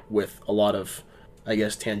stuff with a lot of, I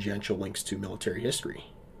guess, tangential links to military history.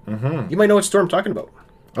 You might know what store I'm talking about.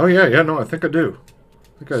 Oh, yeah, no, I think I do.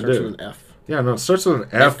 Starts with an F. Yeah, no, it starts with an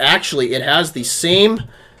F. Actually, it has the same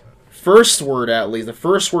first word, at least. The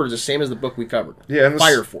first word is the same as the book we covered. Yeah, and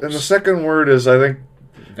FireForce. And the second word is, I think,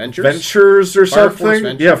 Ventures or FireForce something.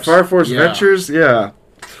 Ventures. Yeah, FireForce Ventures, yeah.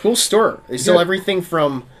 Cool store. They sell everything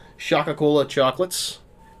from Shaka-Cola chocolates,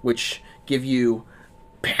 which give you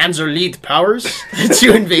Panzerlied powers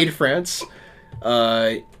to invade France.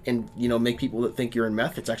 And, make people that think you're in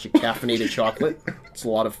meth. It's actually caffeinated chocolate. It's a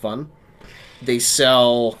lot of fun. They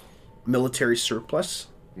sell military surplus.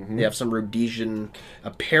 They have some Rhodesian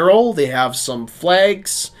apparel. They have some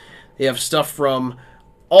flags. They have stuff from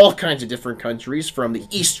all kinds of different countries, from the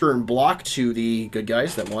Eastern Bloc to the good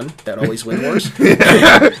guys that won, that always win wars.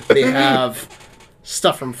 They have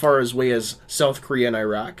stuff from far as way as South Korea and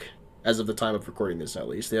Iraq, as of the time of recording this at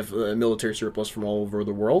least. They have military surplus from all over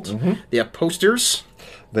the world. They have posters.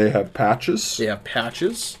 They have patches.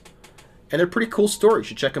 And they're pretty cool stories. You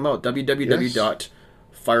should check them out.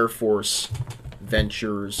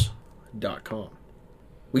 www.FireForceVentures.com.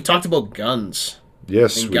 We talked about guns.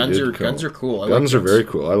 Yes, and guns are cool. Guns are very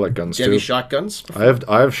cool. I like guns too. Have you shotguns? I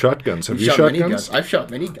have shotguns. Have you shot guns? I've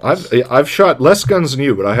shot many guns. I've shot less guns than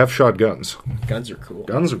you, but I have shot guns. Guns are cool.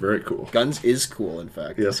 Guns are very cool. Guns is cool, in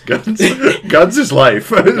fact. Yes, guns. Guns is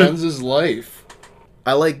life. Guns is life.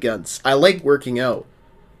 I like guns. I like working out.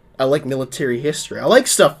 I like military history. I like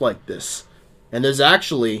stuff like this. And there's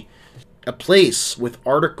actually a place with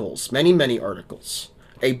articles, many, many articles,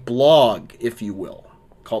 a blog, if you will,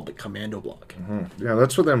 called the Commando Blog. Yeah,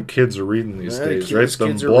 that's what them kids are reading these days, right? Them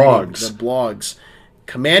kids blogs. The blogs.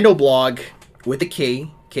 Commando Blog with a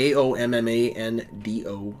K,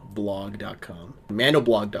 K-O-M-M-A-N-D-O blog.com.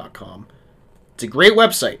 CommandoBlog.com. It's a great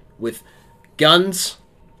website with guns,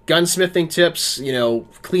 gunsmithing tips,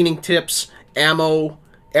 cleaning tips, ammo,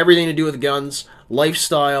 everything to do with guns,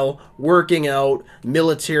 lifestyle, working out,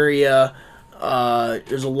 military. There's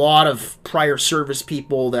a lot of prior service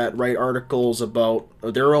people that write articles about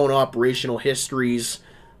their own operational histories.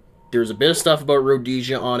 There's a bit of stuff about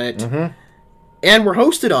Rhodesia on it. And we're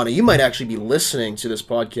hosted on it. You might actually be listening to this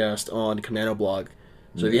podcast on Commando Blog.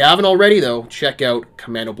 So if you haven't already, though, check out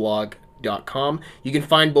CommandoBlog.com. You can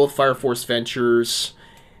find both FireForce Ventures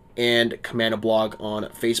and Commando Blog on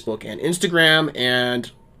Facebook and Instagram, and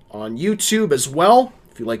on YouTube as well,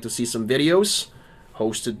 if you'd like to see some videos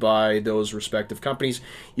hosted by those respective companies.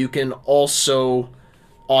 You can also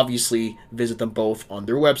obviously visit them both on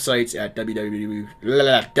their websites at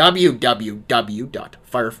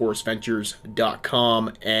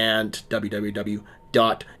www.fireforceventures.com and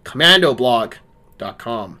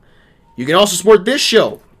www.commandoblog.com. You can also support this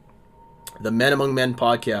show, the Men Among Men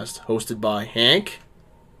podcast, hosted by Hank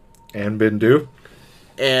and Bindu.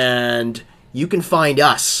 And you can find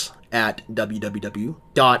us at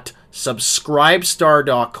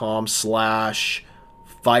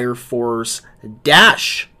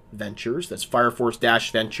www.subscribestar.com/FireForce-Ventures. That's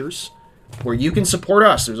FireForce-Ventures, where you can support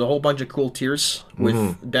us. There's a whole bunch of cool tiers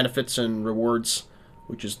with benefits and rewards,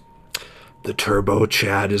 which is... The Turbo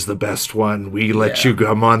Chad is the best one. We let you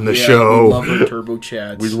come on the show. We love our Turbo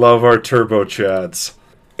Chads. We love our Turbo Chads.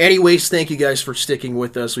 Anyways, thank you guys for sticking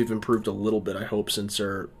with us. We've improved a little bit, I hope, since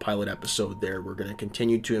our pilot episode there. We're going to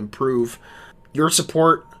continue to improve. Your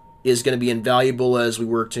support is going to be invaluable as we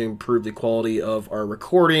work to improve the quality of our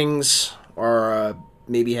recordings, or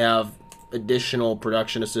maybe have additional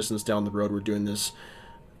production assistance down the road. We're doing this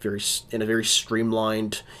in a very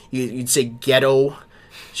streamlined, you'd say ghetto,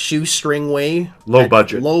 shoestring way. Low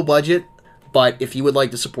budget. But if you would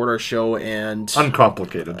like to support our show and...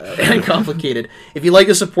 Uncomplicated. If you'd like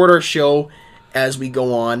to support our show as we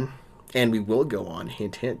go on, and we will go on,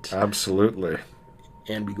 hint, hint. Absolutely.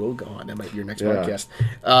 And we will go on. That might be your next podcast.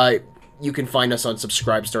 You can find us on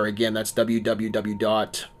Subscribestar. Again, that's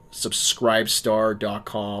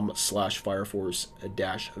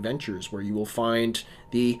www.subscribestar.com/FireForce-Ventures, where you will find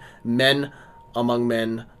the Men Among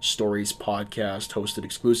Men Stories podcast, hosted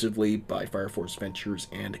exclusively by FireForce Ventures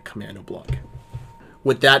and Commando Blog.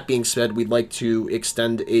 With that being said, we'd like to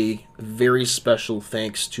extend a very special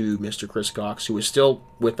thanks to Mr. Chris Cox, who is still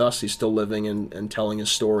with us. He's still living and telling his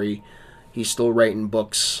story. He's still writing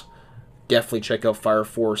books. Definitely check out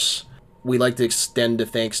FireForce. We'd like to extend a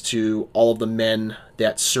thanks to all of the men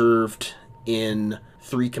that served in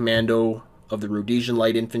 3 Commando of the Rhodesian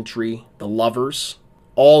Light Infantry, the Lovers,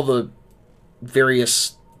 all the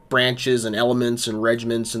various branches and elements and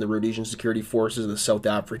regiments in the Rhodesian Security Forces, the South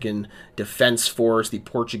African Defence Force, the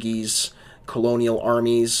Portuguese colonial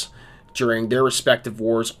armies during their respective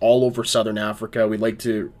wars all over Southern Africa. We'd like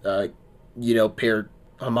to, pay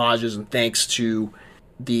homages and thanks to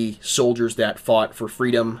the soldiers that fought for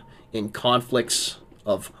freedom in conflicts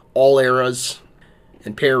of all eras,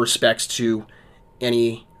 and pay our respects to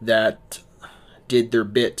any that did their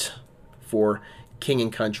bit for king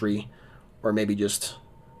and country, or maybe just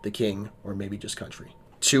the king, or maybe just country.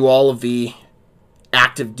 To all of the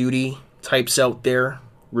active duty types out there,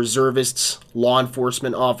 reservists, law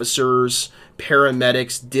enforcement officers,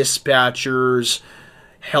 paramedics, dispatchers,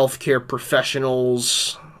 healthcare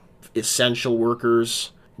professionals, essential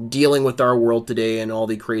workers, dealing with our world today and all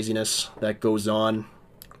the craziness that goes on,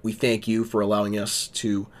 we thank you for allowing us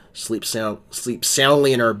to sleep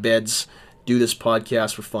soundly in our beds, do this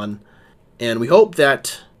podcast for fun, and we hope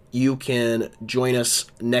that you can join us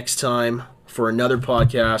next time for another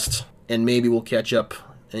podcast, and maybe we'll catch up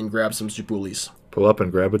and grab some chibulis. Pull up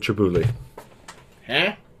and grab a chibuli.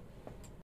 Huh?